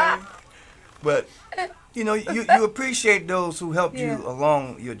 But, you appreciate those who helped you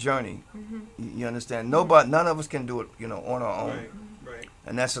along your journey. You understand? None of us can do it, on our own. Right.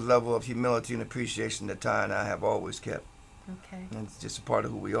 And that's a level of humility and appreciation that Ty and I have always kept. Okay. And it's just a part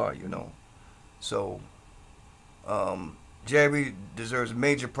of who we are, So, Jerry deserves a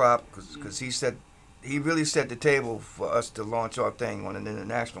major prop because he really set the table for us to launch our thing on an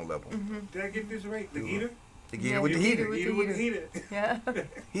international level. Did I get this right? The heater? The Geeter with the heater. Heater with the heater. Yeah.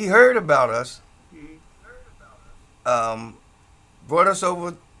 He heard about us, brought us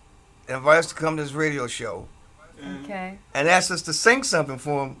over, invited us to come to this radio show, Okay. and asked us to sing something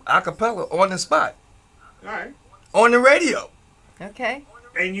for him a cappella on the spot, All right. on the radio. Okay.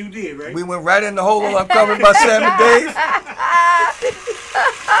 And you did, right? We went right in the hole uncovered by Sammy Davis.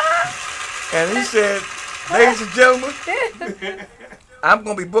 And he said, ladies and gentlemen, I'm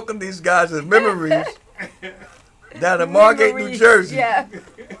going to be booking these guys as memories down in Margate, New Jersey. Yeah.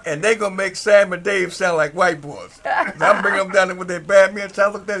 And they going to make Sam and Dave sound like white boys. I'm bringing them down there with their bad men. I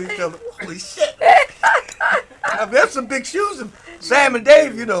looked at each other. Holy shit. I mean, that's some big shoes. And Sam and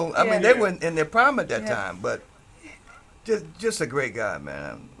Dave, you know, I mean, they weren't in their prime at that time. But just a great guy,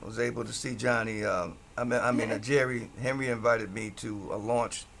 man. I was able to see Johnny. Jerry Henry invited me to a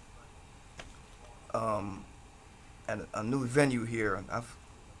launch at a new venue here.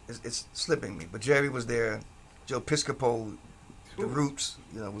 It's slipping me, but Jerry was there. Joe Piscopo, the Roots,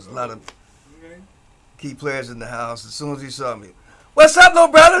 you know, was a lot of key players in the house. As soon as he saw me, "What's up, little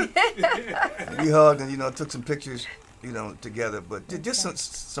brother?" We hugged and, you know, took some pictures, you know, together. But just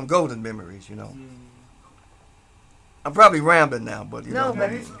some golden memories, you know. I'm probably rambling now, but you know.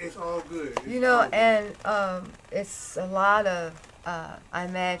 But it's all good. You know, and it's a lot of, I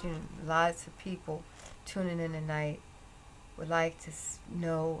imagine lots of people tuning in tonight would like to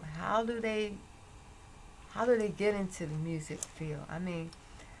know how do they get into the music field. I mean,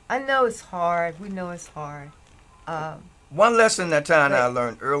 I know it's hard. We know it's hard. One lesson that Ty and I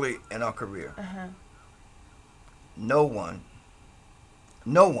learned early in our career. No one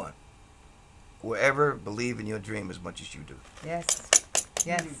will ever believe in your dream as much as you do. Yes.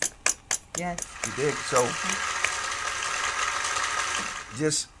 You dig? So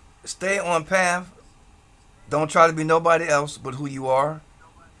just stay on path. Don't try to be nobody else but who you are.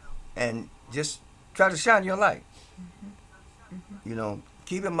 And just try to shine your light. You know,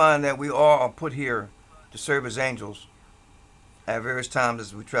 keep in mind that we all are put here to serve as angels at various times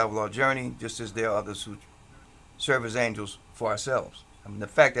as we travel our journey, just as there are others who serve as angels for ourselves. I mean, the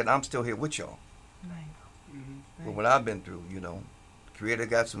fact that I'm still here with y'all. Right. For what I've been through, you know, Creator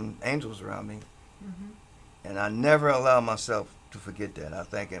got some angels around me, and I never allow myself to forget that. I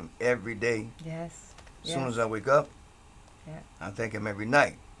thank Him every day. Yes. As soon as I wake up, I thank Him every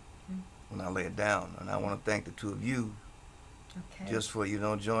night when I lay it down. And I want to thank the two of you just for, you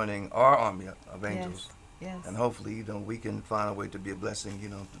know, joining our army of angels. Yes. And hopefully, you know, we can find a way to be a blessing, you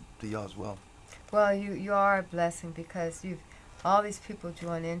know, to y'all as well. Well, you are a blessing because all these people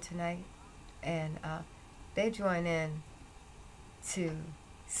join in tonight, and they join in to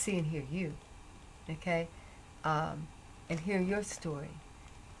see and hear you, okay, and hear your story,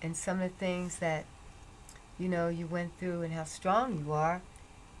 and some of the things that, you know, you went through and how strong you are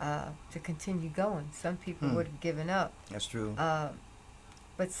to continue going. Some people would have given up. That's true.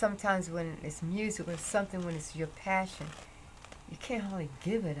 But sometimes when it's music or something, when it's your passion, you can't hardly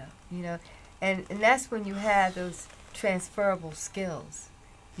give it up, you know. And that's when you have those transferable skills,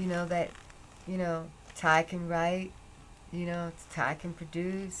 you know, that, you know, Ty can write, you know, Ty can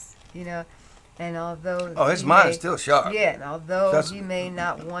produce, you know, and although... Oh, his mind is still sharp. Yeah, and although he may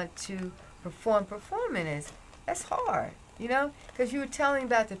not want to performing is, that's hard, you know, because you were telling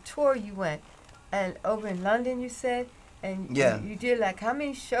about the tour you went, and over in London, you said, and you did like how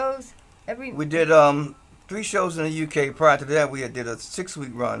many shows every... We did 3 shows in the UK. Prior to that, we did a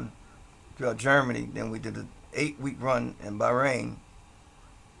 6-week run throughout Germany. Then we did an 8-week run in Bahrain,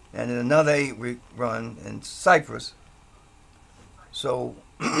 and then another 8-week run in Cyprus. So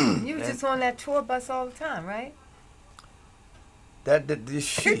you were just on that tour bus all the time, right?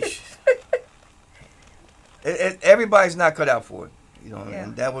 Sheesh. Everybody's not cut out for it, you know.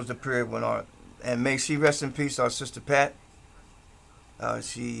 And that was the period when and may she rest in peace, our sister Pat.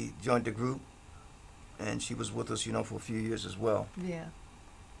 She joined the group, and she was with us, you know, for a few years as well. Yeah.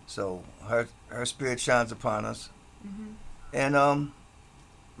 So her spirit shines upon us, and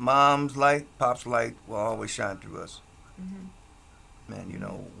Mom's light, Pop's light will always shine through us. Man, you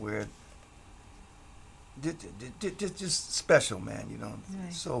know, we're just special, man, you know.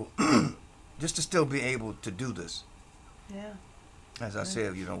 Right. So just to still be able to do this. Yeah. As I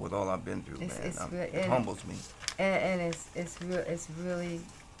said, you know, with all I've been through, it humbles me. And it's really,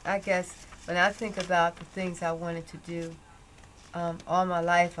 I guess, when I think about the things I wanted to do, all my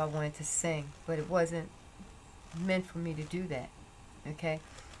life I wanted to sing, but it wasn't meant for me to do that, okay?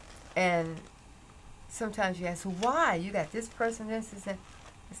 And sometimes you ask, well, why? You got this person, this, and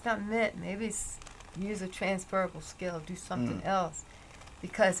it's not meant. Maybe it's use a transferable skill, do something else.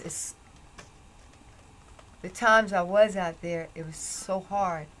 Because it's, the times I was out there, it was so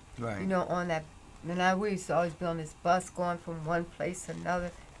hard. Right. You know, on that, and we used to always be on this bus going from one place to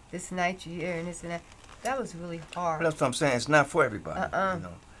another. This night you're here and this and that. That was really hard. But that's what I'm saying. It's not for everybody. You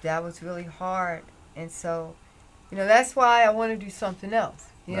know? That was really hard. And so, you know, that's why I want to do something else.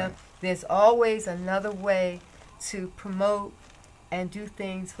 You know, there's always another way to promote and do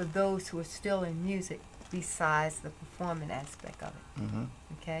things for those who are still in music besides the performing aspect of it.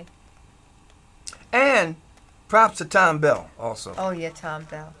 Okay? And props to Tom Bell also. Oh yeah, Tom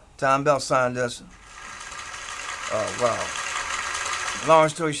Bell. Tom Bell signed us. Oh wow. Long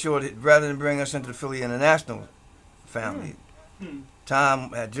story short, rather than bring us into the Philly International family,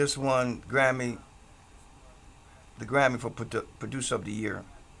 Tom had just won the Grammy for Producer of the Year.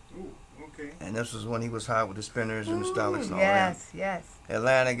 Ooh, okay. And this was when he was hot with the Spinners and the Stylists and all that. Yes.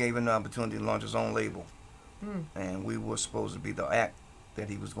 Atlanta gave him the opportunity to launch his own label. And we were supposed to be the act that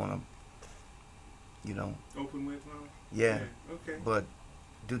he was going to, Open with? Yeah. Okay. But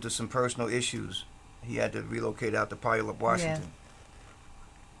due to some personal issues, he had to relocate out to Puyallup, Washington. Yeah.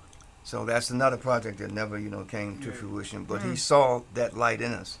 So that's another project that never, came to fruition. But he saw that light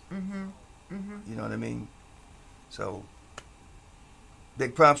in us. You know what I mean? So,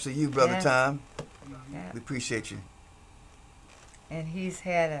 big props to you, Brother Tom. We appreciate you. And he's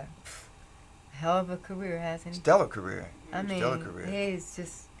had a hell of a career, hasn't he? Stellar career. Stellar career. He's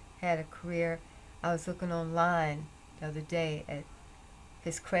just had a career. I was looking online the other day at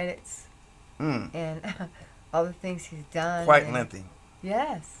his credits and all the things he's done. Quite lengthy.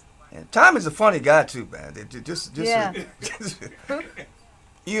 Yes. And Tom is a funny guy too, man.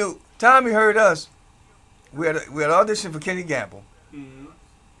 Tommy heard us. We had auditioned for Kenny Gamble.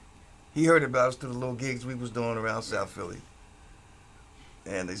 He heard about us through the little gigs we was doing around South Philly.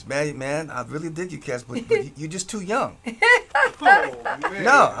 And he's man, I really did you cats, but you're just too young.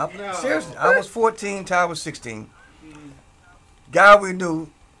 No, seriously. I was 14, Ty was 16. Guy we knew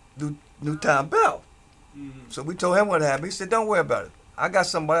Tom Bell. So we told him what happened. He said, don't worry about it. I got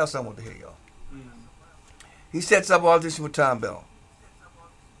somebody else I want to hear, y'all. He sets up audition with Tom Bell.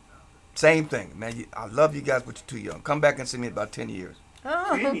 Same thing, man. I love you guys, but you're too young. Come back and see me in about 10 years.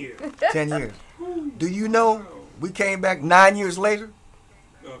 10 years? 10 years. Do you know we came back 9 years later?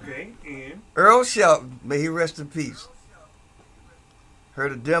 Okay, and? Earl Shelton, may he rest in peace,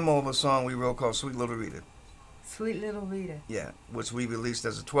 heard a demo of a song we wrote called Sweet Little Rita. Sweet Little Rita. Yeah, which we released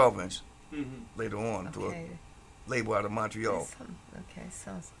as a 12-inch later on to a label out of Montreal. Okay,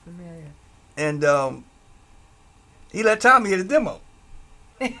 sounds familiar. And he let Tommy hear the demo.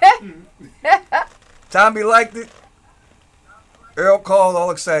 Tommy liked it. Earl called all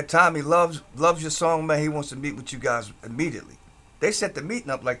excited. Tommy loves your song, man. He wants to meet with you guys immediately. They set the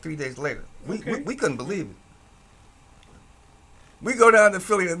meeting up like 3 days later. We couldn't believe it. We go down to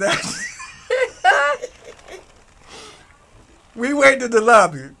Philly International. We wait in the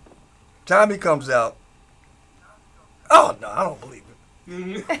lobby. Tommy comes out. Oh, no, I don't believe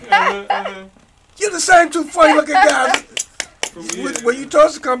it. You're the same two funny-looking guys. When you told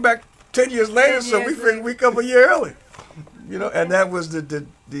us to come back 10 years later, so we figured we'd come a year early. And that was the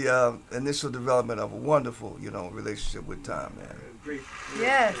initial development of a wonderful, relationship with Tom, man. Great.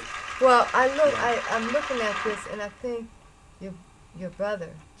 Yes. Well, I'm looking at this, and I think your brother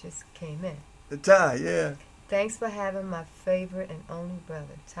just came in. The Ty, yeah. Thanks for having my favorite and only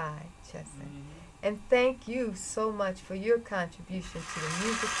brother, Ty Chestnut. And thank you so much for your contribution to the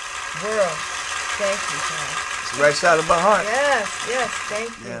music world. Thank you, Ty. It's right side of my heart. Yes, thank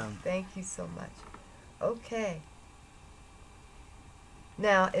you. Yeah. Thank you so much. Okay.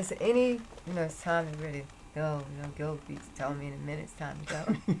 Now, is there any, it's time to really go. Gil Beats telling me in a minute it's time to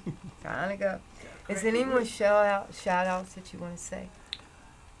go. Trying to go. Is there any more shout-outs that you want to say?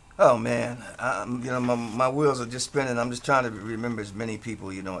 Oh, man. My wheels are just spinning. I'm just trying to remember as many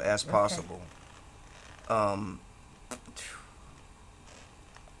people, as possible.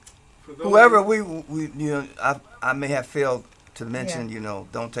 Whoever I may have failed to mention,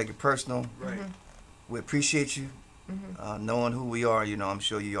 don't take it personal. Right. We appreciate you. Knowing who we are, I'm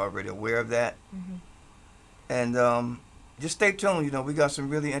sure you're already aware of that. And just stay tuned, we got some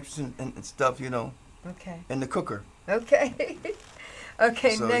really interesting stuff, Okay. in the cooker. Okay.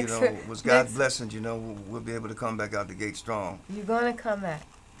 Okay, so, next. with God's blessings, we'll be able to come back out the gate strong. You're going to come back.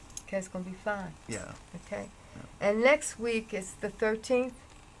 Okay, it's going to be fine. Yeah. Okay. Yeah. And next week is the 13th,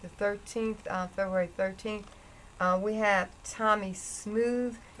 February 13th. We have Tommy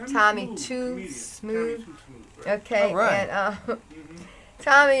Smooth, Tommy Too Smooth. Okay. All right. And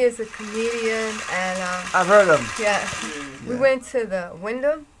Tommy is a comedian, and I've heard of him. Yeah. We went to the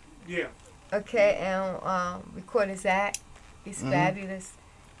Wyndham. Yeah. Okay, and recorded his act. He's fabulous.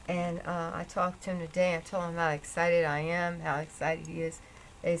 And I talked to him today. I told him how excited I am, how excited he is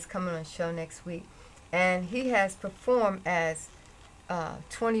that he's coming on the show next week. And he has performed as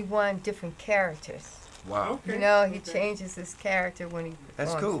 21 different characters. Wow. Okay. He changes his character when he performs.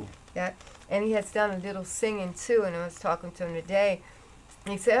 That's cool. Yeah. And he has done a little singing, too. And I was talking to him today.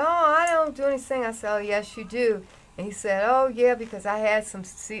 And he said, oh, I don't do any singing. I said, oh, yes, you do. And he said, oh, yeah, because I had some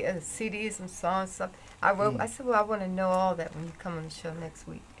CDs, some songs, stuff. I wrote. I said, well, I want to know all that when you come on the show next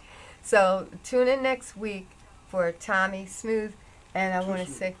week. So tune in next week for Tommy Smooth, and I want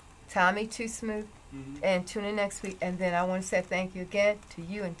to say Tommy Too Smooth, and tune in next week. And then I want to say thank you again to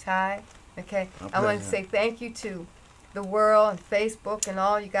you and Ty. Okay, I want to say thank you to the world and Facebook and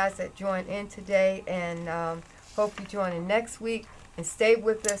all you guys that joined in today, and hope you join in next week and stay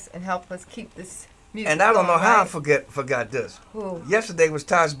with us and help us keep this music And I don't know going, how right? I forgot this. Who? Yesterday was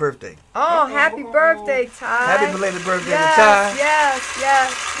Ty's birthday. Oh, happy birthday, Ty. Happy belated birthday yes, to Ty.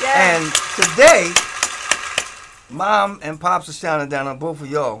 Yes. And today, Mom and Pops are sounding down on both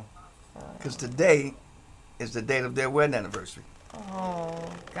of y'all, because today is the date of their wedding anniversary.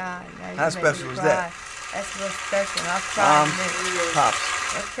 Oh, God. Now How special is that? That's real special. I'll cry in a minute.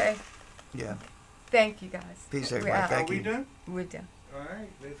 Pops. Okay. Yeah. Thank you, guys. Peace, everybody. Thank you. Are we done? We're done. All right,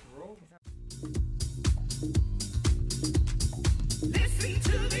 let's roll.